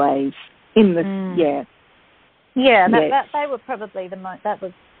of ways. They were probably the most. That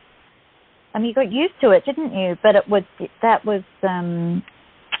was. I mean, you got used to it, didn't you? But they were some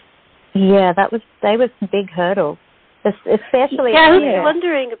big hurdles, especially. Yeah, I was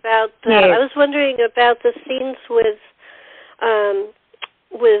wondering about that. I was wondering about the scenes with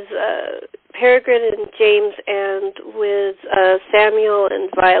Peregrine and James and with Samuel and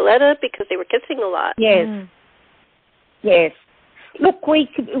Violetta because they were kissing a lot. Yes. Yes. Look, we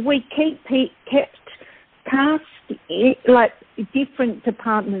kept cast like different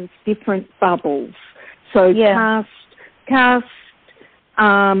departments, different bubbles. So cast.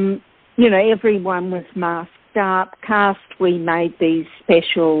 You know, everyone was masked up. Cast, we made these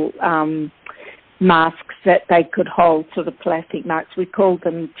special masks that they could hold, sort of plastic masks. We called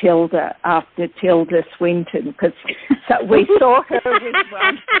them Tilda after Tilda Swinton because we saw her with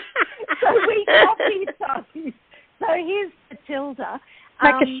one. So we copied those. So here's the Tilda.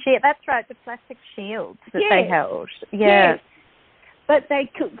 Like a shield. That's right, the plastic shields that they held. Yes. But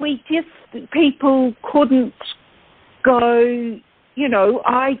people couldn't go, you know,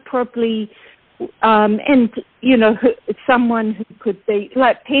 I probably, and, you know, someone who could be,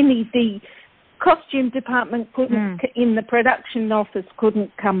 like Penny, the costume department couldn't, in the production office,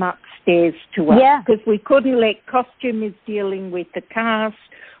 couldn't come upstairs to us because we couldn't let costumers dealing with the cast.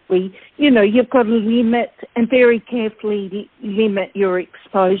 You know, you've got to limit and very carefully limit your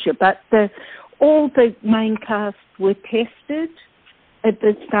exposure. But all the main cast were tested at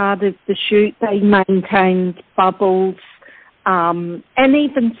the start of the shoot. They maintained bubbles and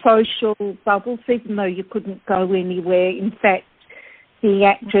even social bubbles, even though you couldn't go anywhere. In fact, the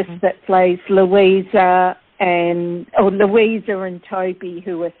actress that plays Louisa and Toby,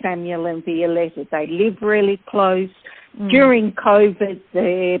 who are Samuel and Violetta, they live really close. During COVID,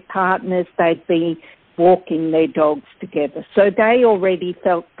 their partners, they'd be walking their dogs together. So they already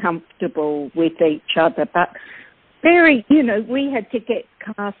felt comfortable with each other. But we had to get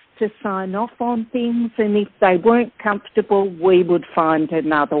cast to sign off on things, and if they weren't comfortable, we would find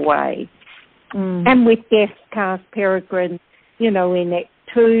another way. And with guest cast, Peregrine, in Act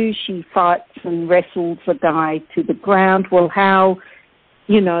 2, she fights and wrestles a guy to the ground. Well, how,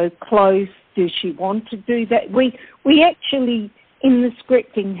 close does she want to do that? We actually, in the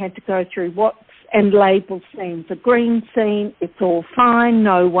scripting, had to go through and label scenes. A green scene, it's all fine,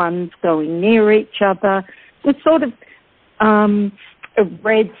 no one's going near each other. It's sort of a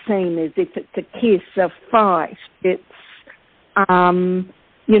red scene as if it's a kiss, a fight. It's,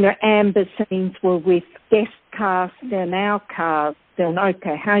 amber scenes were with guest cast and our cast. And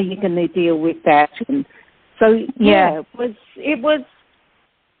okay, how are you going to deal with that? And so, it was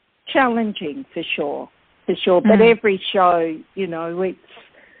challenging for sure. But every show,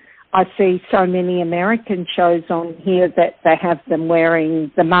 I see so many American shows on here that they have them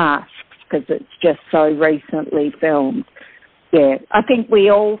wearing the masks because it's just so recently filmed. Yeah, I think we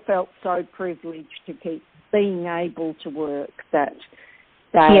all felt so privileged to keep being able to work that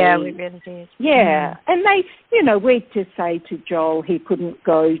they... we really did. Yeah, and they, we'd to say to Joel he couldn't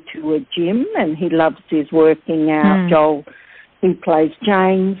go to a gym and he loves his working out. Joel, who plays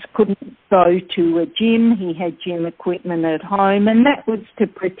James, couldn't go to a gym. He had gym equipment at home, and that was to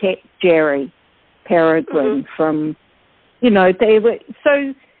protect Jerry Peregrine from, they were...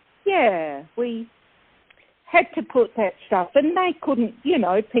 So, we had to put that stuff, and they couldn't,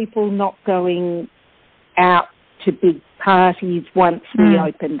 people not going out to big parties once we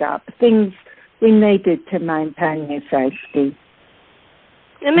opened up. Things we needed to maintain their safety.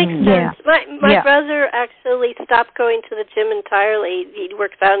 It makes sense. My brother actually stopped going to the gym entirely. He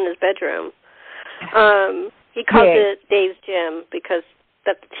works out in his bedroom. He calls it Dave's Gym because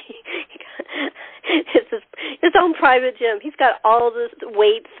that's his own private gym. He's got all the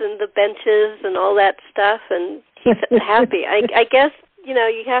weights and the benches and all that stuff, and he's happy. I guess, you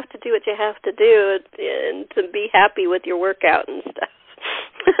have to do what you have to do and to be happy with your workout and stuff.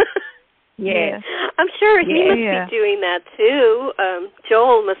 I'm sure he must be doing that too.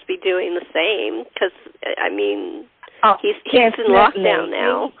 Joel must be doing the same because, he's in lockdown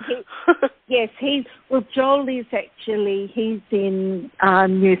now. Joel is actually, he's in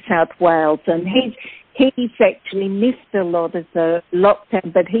New South Wales, and he's actually missed a lot of the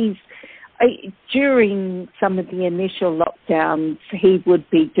lockdown, but during some of the initial lockdowns, he would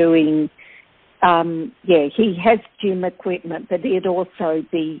be doing, he has gym equipment, but he'd also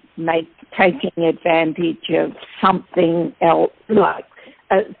be taking advantage of something else, like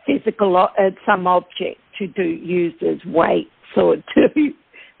a physical, some object to use as weights or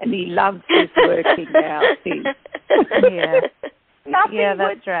and he loves his working out. Nothing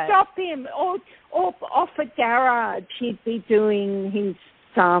would stop him. Or off a garage, he'd be doing his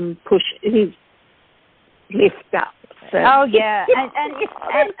his lift up. So. And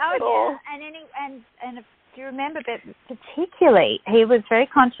if you remember, but particularly, he was very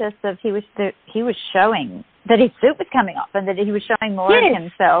conscious of he was showing that his suit was coming off and that he was showing more of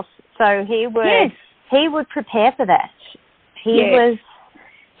himself. So he would prepare for that. He was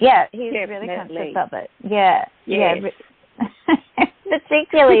really conscious of it.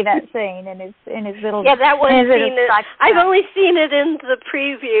 Particularly that scene in his little that one scene. I've only seen it in the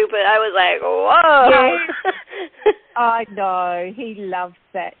preview, but I was like, whoa. I know, he loved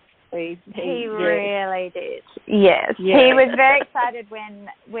that scene. He really did. Yes, he was very excited when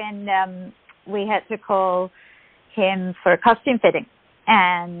we had to call him for a costume fitting,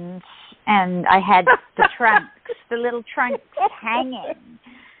 and I had the trunks, the little trunks hanging,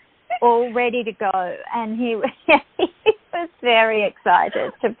 all ready to go, and he was very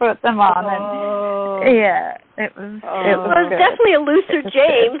excited to put them on. And it was definitely a looser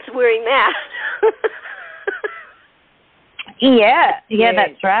James wearing that.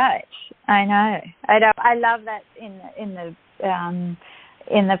 That's right. I know. I love that in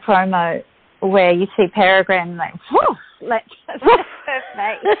the promo where you see Peregrine like, whoo, like her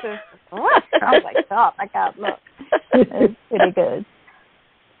face. Oh my God, I can't look. It's pretty good.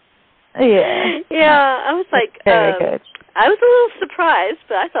 I was like, very good. I was a little surprised,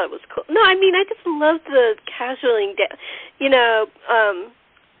 but I thought it was cool. No, I just love the casualing.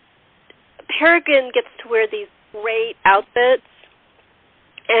 Peregrine gets to wear these great outfits,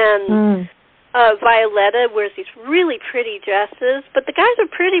 and Violetta wears these really pretty dresses, but the guys are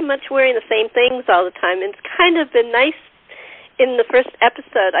pretty much wearing the same things all the time. And it's kind of been nice in the first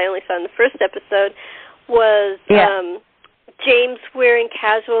episode, I only saw in the first episode, was James wearing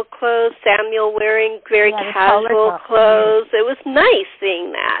casual clothes, Samuel wearing very casual clothes. It was nice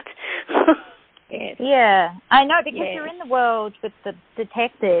seeing that. Yes. Yeah, I know, because you're in the world with the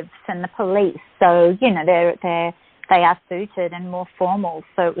detectives and the police, so they are suited and more formal.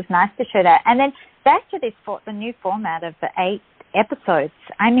 So it was nice to show that. And then back to this the new format of the 8 episodes.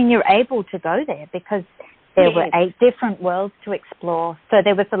 I mean, you're able to go there because there were 8 different worlds to explore. So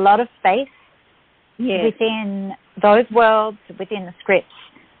there was a lot of space within those worlds, within the scripts,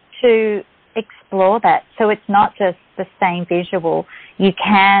 to explore that. So it's not just the same visual. You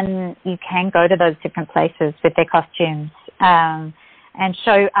can go to those different places with their costumes and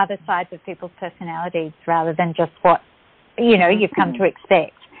show other sides of people's personalities rather than just what you've come to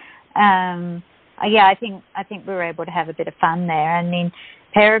expect. I think we were able to have a bit of fun there. I mean,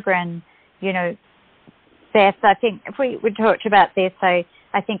 Peregrine, Beth, I think if we talked about this, I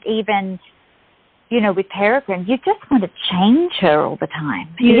think even with Peregrine, you just want to change her all the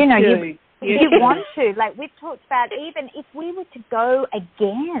time. You want to. Like, we've talked about, even if we were to go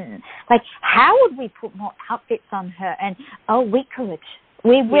again, like, how would we put more outfits on her? And, we could.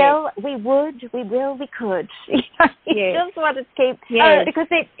 We will, we would, we will, we could. You just want to keep, because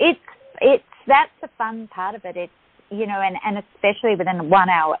it's that's the fun part of it. It's, and especially within a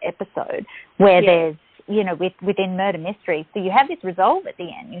 1-hour episode where there's, within murder mystery. So you have this resolve at the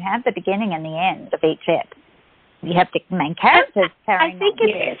end. You have the beginning and the end of each ep. You have the main characters carrying on. I think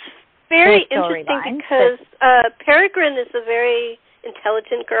it's very interesting because Peregrine is a very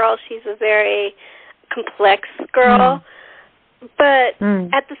intelligent girl. She's a very complex girl. But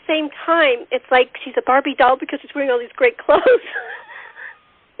at the same time, it's like she's a Barbie doll because she's wearing all these great clothes.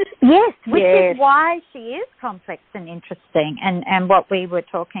 Yes, which is why she is complex and interesting. And what we were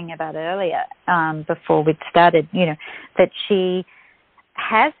talking about earlier before we'd started, that she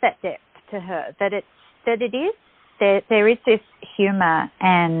has that depth to her, that there is this humour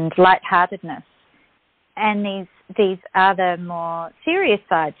and lightheartedness, and these other more serious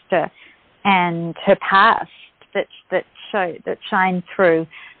sides to her, and her past that shine through.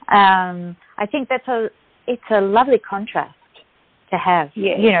 I think it's a lovely contrast to have.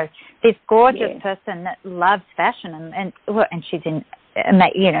 This gorgeous person that loves fashion and she's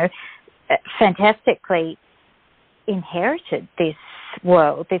fantastically inherited this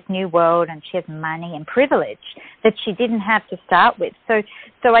world, this new world, and she has money and privilege that she didn't have to start with. So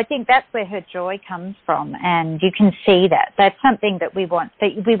I think that's where her joy comes from, and you can see that. That's something that we want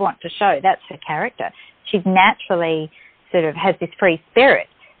to show. That's her character. She's naturally sort of has this free spirit,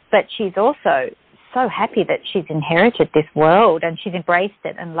 but she's also so happy that she's inherited this world and she's embraced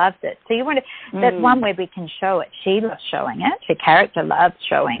it and loves it. So you want to, that's one way we can show it. She loves showing it. Her character loves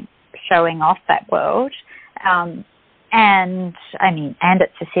showing off that world. And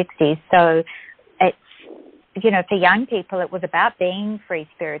it's the 60s. So it's, for young people, it was about being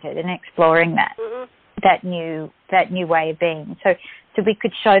free-spirited and exploring that new way of being. So we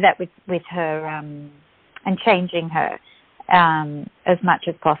could show that with her and changing her as much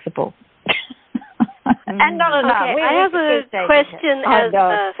as possible. And not enough. Okay, I have a question as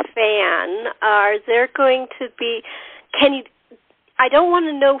a fan. Are there going to be, I don't want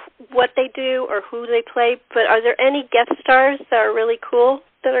to know what they do or who they play, but are there any guest stars that are really cool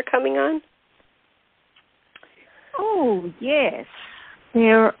that are coming on? Oh, yes.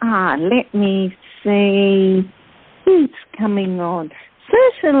 There are. Let me see who's coming on.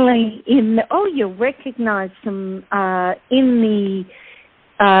 Certainly you'll recognize them in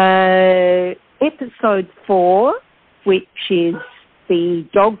the episode 4, which is the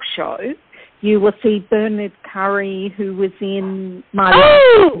dog show. You will see Bernard Curry, who was in My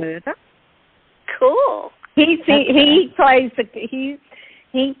Last Murder. Cool. He plays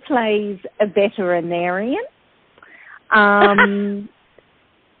a veterinarian. That's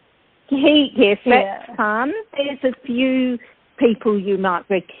fun. There's a few people you might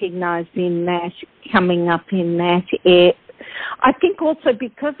recognise in that coming up in that. I think also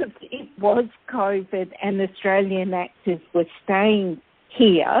because it was COVID and Australian actors were staying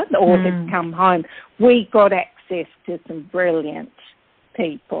here or had come home, we got access to some brilliant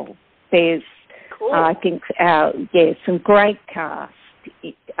people. There's, I think, some great cast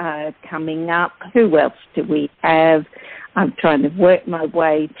coming up. Who else do we have? I'm trying to work my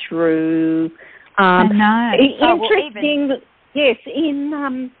way through. I know. Interesting. Yes, in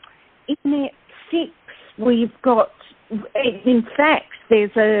that 6, we've got. In fact,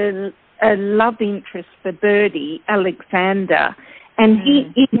 there's a love interest for Birdie, Alexander, and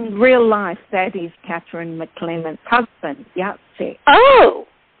he, in real life, that is Catherine McClellan's husband, Yahtzee. Oh!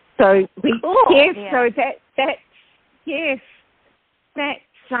 So, cool. Yes, so that's,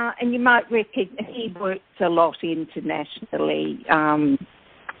 and you might recognize, he works a lot internationally,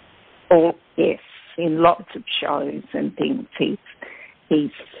 in lots of shows and things. He's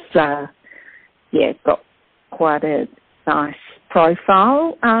got quite a nice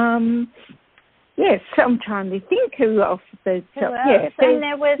profile. Yes, I'm trying to think who else. And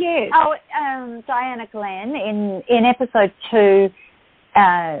there was Diana Glenn in episode 2.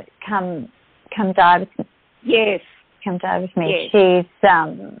 Come die with me. Yes, come die with me. Yes.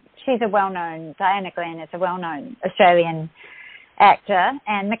 She's a well-known. Diana Glenn is a well-known Australian actor,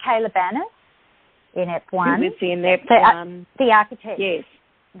 and Michaela Bannis in F1. Who was in F1? The architect. Yes.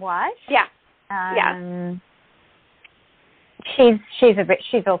 Wife. Yeah.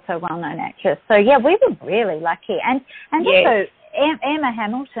 She's also a well-known actress. So yeah, we were really lucky, and also Emma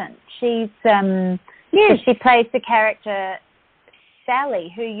Hamilton. She plays the character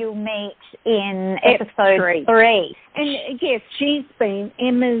Sally, who you'll meet in episode 3. And yes,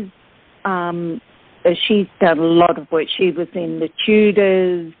 Emma's. She's done a lot of work. She was in The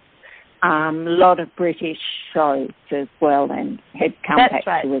Tudors, a lot of British shows as well, and had come back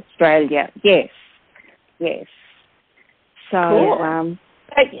to Australia. Yes. So, cool.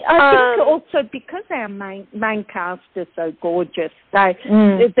 I think also because our main cast is so gorgeous,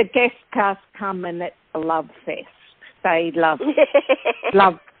 the guest cast come and it's a love fest. They love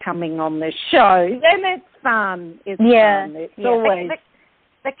coming on the show, and it's fun. Fun. It's always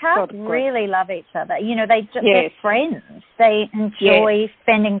the cast really love each other. You know, they're friends. They enjoy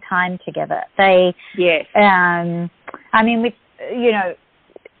spending time together. They I mean, with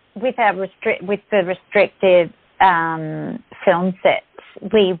the restricted film sets,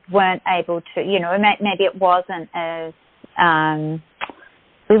 we weren't able to. You know, maybe it wasn't as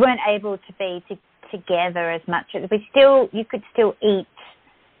we weren't able to be together as much. You could still eat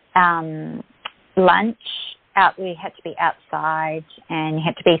lunch out. We had to be outside, and you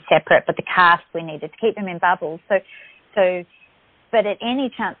had to be separate. But the cast, we needed to keep them in bubbles. So, but at any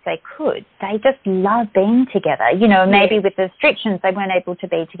chance they could, they just love being together. You know, maybe with the restrictions, they weren't able to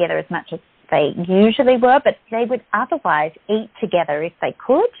be together as much as they usually were, but they would otherwise eat together if they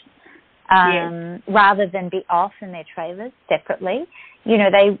could, rather than be off in their trailers separately. You know,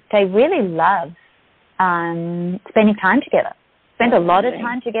 they really love spending time together. Spend a lot of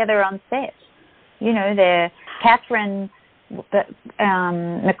time together on set. You know, Catherine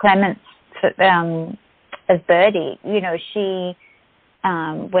McClements as Birdie. You know, she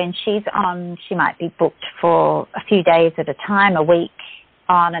when she's on, she might be booked for a few days at a time, a week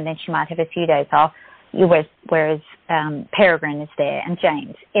on, and then she might have a few days off. Whereas Peregrine is there, and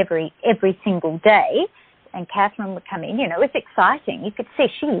James every single day, and Catherine would come in. You know, it's exciting. You could see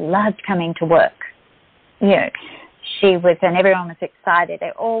she loved coming to work. You know, she was, and everyone was excited.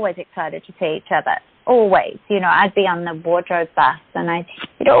 They're always excited to see each other. Always. You know, I'd be on the wardrobe bus, and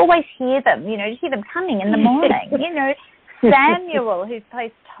you'd always hear them. You know, you'd hear them coming in the morning. You know, Samuel, who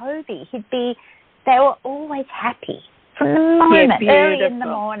plays Toby, they were always happy from the moment, early in the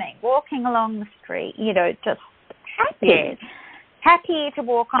morning, walking along the street. You know, just happy, happy to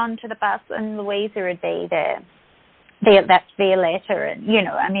walk onto the bus, and Louisa would be there. That's Violetta, and you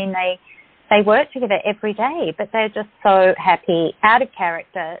know, I mean, they work together every day, but they're just so happy, out of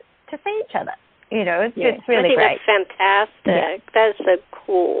character, to see each other. You know, it's really great. I think that's fantastic. Yeah. That's so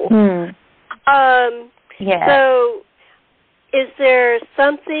cool. So, is there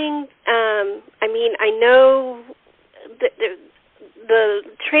something? I mean, I know that the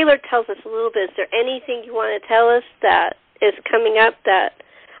trailer tells us a little bit. Is there anything you want to tell us that is coming up? That,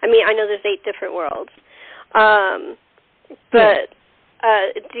 I mean, I know there's 8 different worlds, but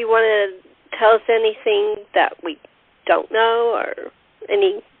do you want to tell us anything that we don't know, or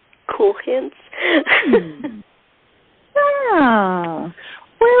any cool hints?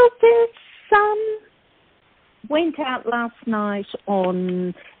 Well, there's some went out last night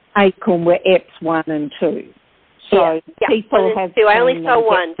on Acorn, where Eps 1 and 2. So people have 2. I only saw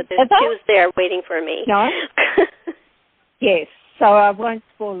 1, but there's 2 there waiting for me. No? Yes, so I won't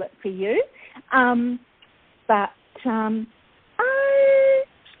spoil it for you. But I'm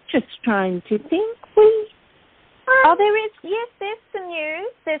just trying to think. There's some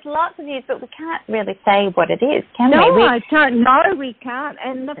news. There's lots of news, but we can't really say what it is, can we? No, I don't know. We can't.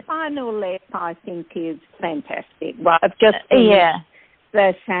 And the final lap, I think, is fantastic. Well, I've just finished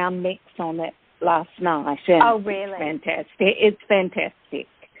the sound mix on it last night. And really? It's fantastic.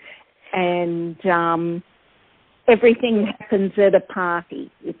 And everything happens at a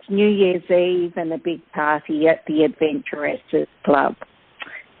party. It's New Year's Eve and a big party at the Adventuresses Club.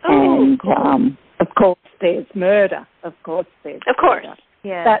 And, of course, there's murder. Of course.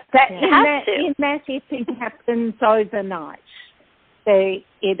 Yeah. But in that it happens overnight.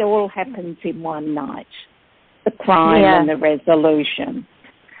 It all happens in one night. The crime and the resolution.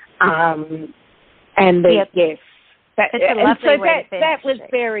 That was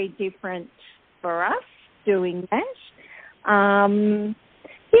very different for us doing that. I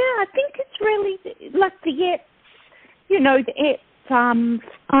think it's really like the Epps, the Epps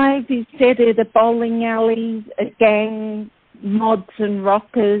 5 is set at a bowling alley, a gang, mods and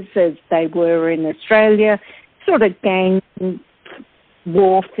rockers as they were in Australia, sort of gang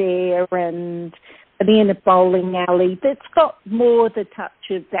warfare and in a bowling alley that's got more the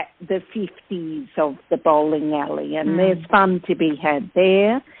touch of the 50s of the bowling alley, and there's fun to be had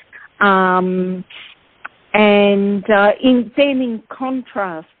there. And in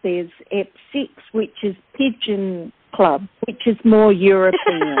contrast, there's F6, which is Pigeon Club, which is more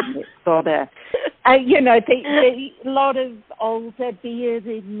European. It's got a lot of older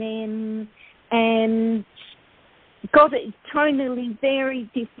bearded men and got it tonally very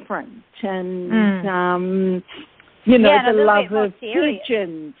different, and the love of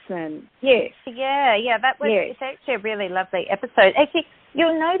pigeons, and that was it's actually a really lovely episode. Actually,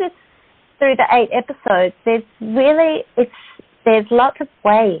 you'll notice through the 8 episodes, there's lots of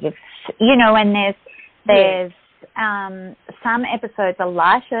waves, and there's some episodes are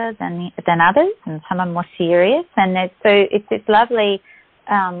lighter than others, and some are more serious, and it's this lovely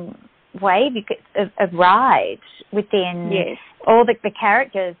wave, a ride within all the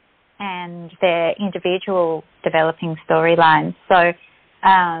characters and their individual developing storylines. So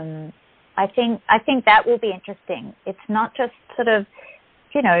I think that will be interesting. It's not just sort of,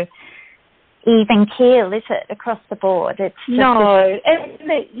 even keel, is it, across the board? It's just the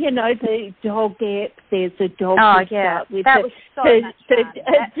dog app, there's a dog with that was so much fun.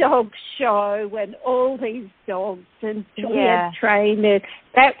 A dog show and all these dogs and trainers.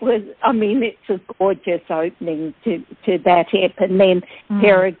 That was, it's a gorgeous opening to that app. And then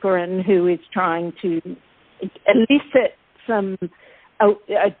Peregrine, who is trying to elicit some...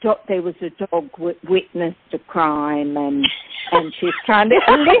 there was a dog witnessed a crime, and she's trying to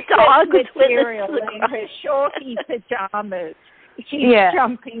elicit material in her shorty pajamas. She's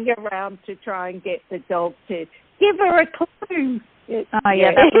jumping around to try and get the dog to give her a clue. That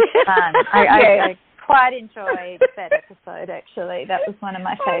was fun. I quite enjoyed that episode, actually. That was one of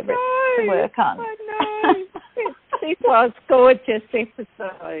my favourites to work on. I know. It was a gorgeous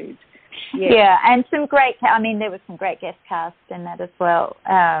episode. Yeah, and some great, there was some great guest cast in that as well.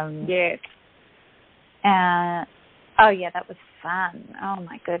 That was fun. Oh,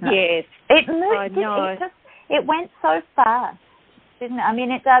 my goodness. Yes. It moved, it went so fast, didn't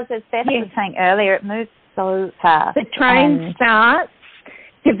it? It does, as Beth was saying earlier, it moves so fast. The train starts,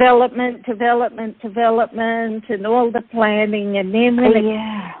 development, and all the planning, and then when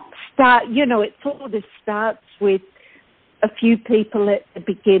it sort of starts with a few people at the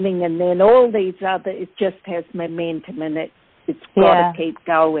beginning, and then all these other, it just has momentum, and it's got to keep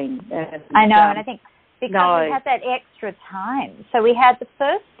going. I know, and I think because we had that extra time, so we had the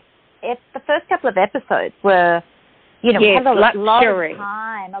first couple of episodes were, we had a lot of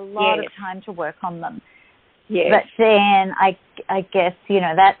time to work on them. Yes. But then I guess,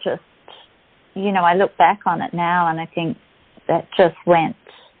 that just, I look back on it now, and I think that just went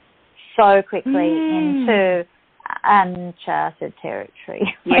so quickly into uncharted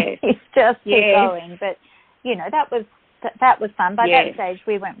territory. Yes. It's just keep going. But, that was fun. By that stage,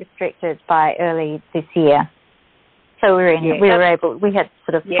 we weren't restricted by early this year. So we had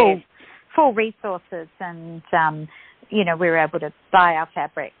sort of full resources, and, we were able to buy our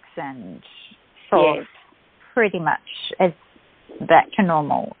fabrics and source pretty much as back to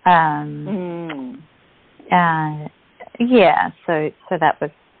normal. So that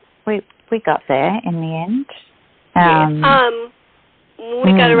was, we got there in the end.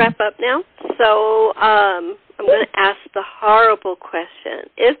 We got to wrap up now, so I'm going to ask the horrible question.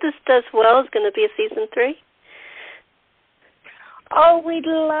 If this does well, is going to be a season 3? Oh, we'd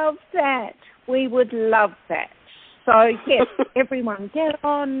love that. We would love that. So, yes, everyone, get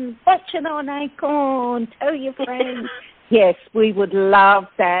on, watch it on Acorn, tell your friends. Yes, we would love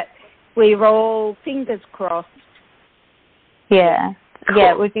that. We're all fingers crossed. Yeah. Cool.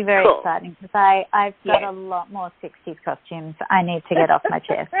 Yeah, it would be very exciting, because I've got a lot more 60s costumes I need to get off my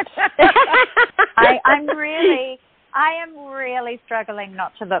chest. I am really struggling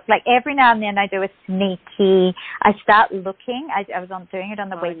not to look. Like, every now and then I do a sneaky, I start looking. I was doing it on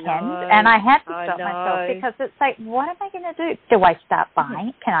the weekend, and I had to stop myself, because it's like, what am I going to do? Do I start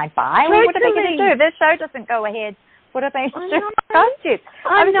buying? Can I buy? Totally. What am I going to do? If this show doesn't go ahead, what am I going to do with costumes?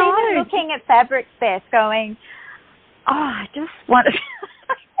 I was even looking at fabrics, Beth, going, I just want to...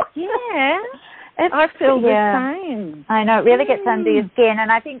 I feel the same. I know, it really gets under your skin,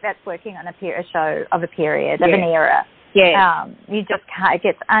 and I think that's working on a show of a period, of an era. Yeah. You just can't, it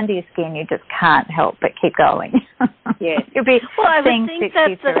gets under your skin, you just can't help but keep going. Yeah. You'll be I seeing would think that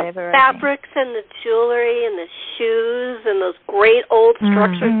the forever, fabrics and the jewelry and the shoes and those great old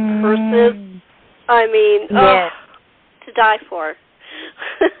structured purses, I mean, to die for.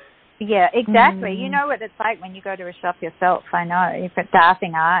 Yeah, exactly. You know what it's like when you go to a shop yourself. I know. You've got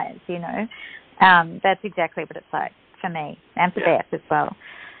darting eyes, you know. That's exactly what it's like for me and for Beth as well.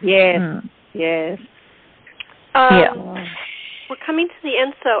 Yes, yes. We're coming to the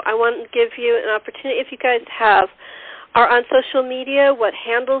end, so I want to give you an opportunity. If you guys are on social media, what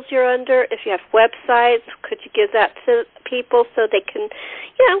handles you're under, if you have websites, could you give that to people so they can,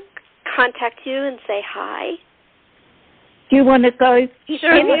 contact you and say hi? Do you want to go?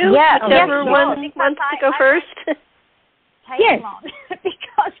 Sure, you. Whichever one wants to go first. Yes.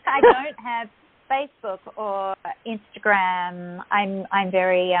 Because I don't have Facebook or Instagram. I'm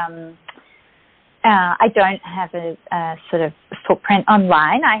very I don't have a sort of footprint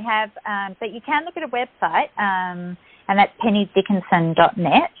online. I have, but you can look at a website, and that's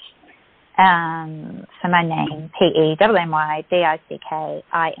pennydickinson.net. So my name,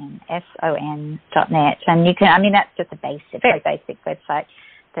 PENNYDICKINSON.net, and you can. I mean, that's just a very basic website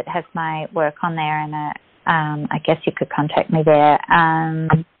that has my work on there, and I guess you could contact me there.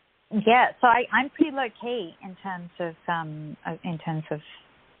 So I'm pretty low key in terms of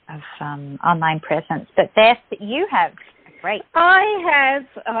online presence, but Beth, you have a great. I have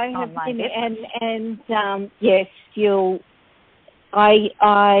been, and yes, I'm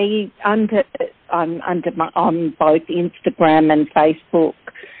on both Instagram and Facebook.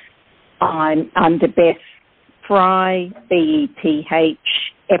 I'm under Beth Frey, BETHFREY.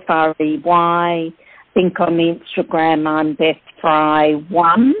 I think on Instagram I'm Beth Frey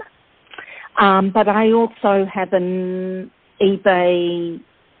 1. But I also have an eBay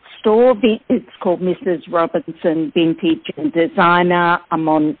store. It's called Mrs. Robinson Vintage and Designer. I'm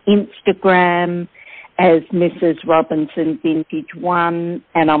on Instagram as Mrs. Robinson Vintage 1,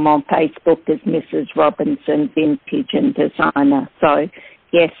 and I'm on Facebook as Mrs. Robinson Vintage and Designer. So,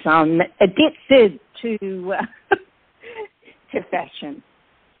 yes, I'm addicted to to fashion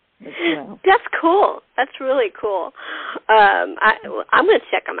as well. That's cool. That's really cool. I'm going to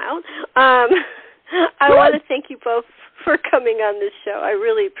check them out. I want to thank you both for coming on this show. I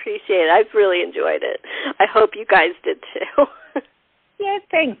really appreciate it. I've really enjoyed it. I hope you guys did too. Yeah,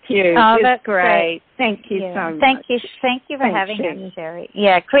 thank you. Oh, that's great. Thank you so much. Thank you for having us, Sherri.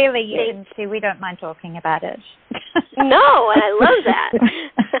 Yeah, clearly you can see we don't mind talking about it. No, and I love that.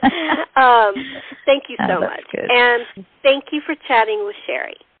 Thank you so much. Good. And thank you for chatting with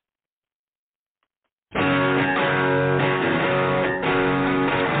Sherri.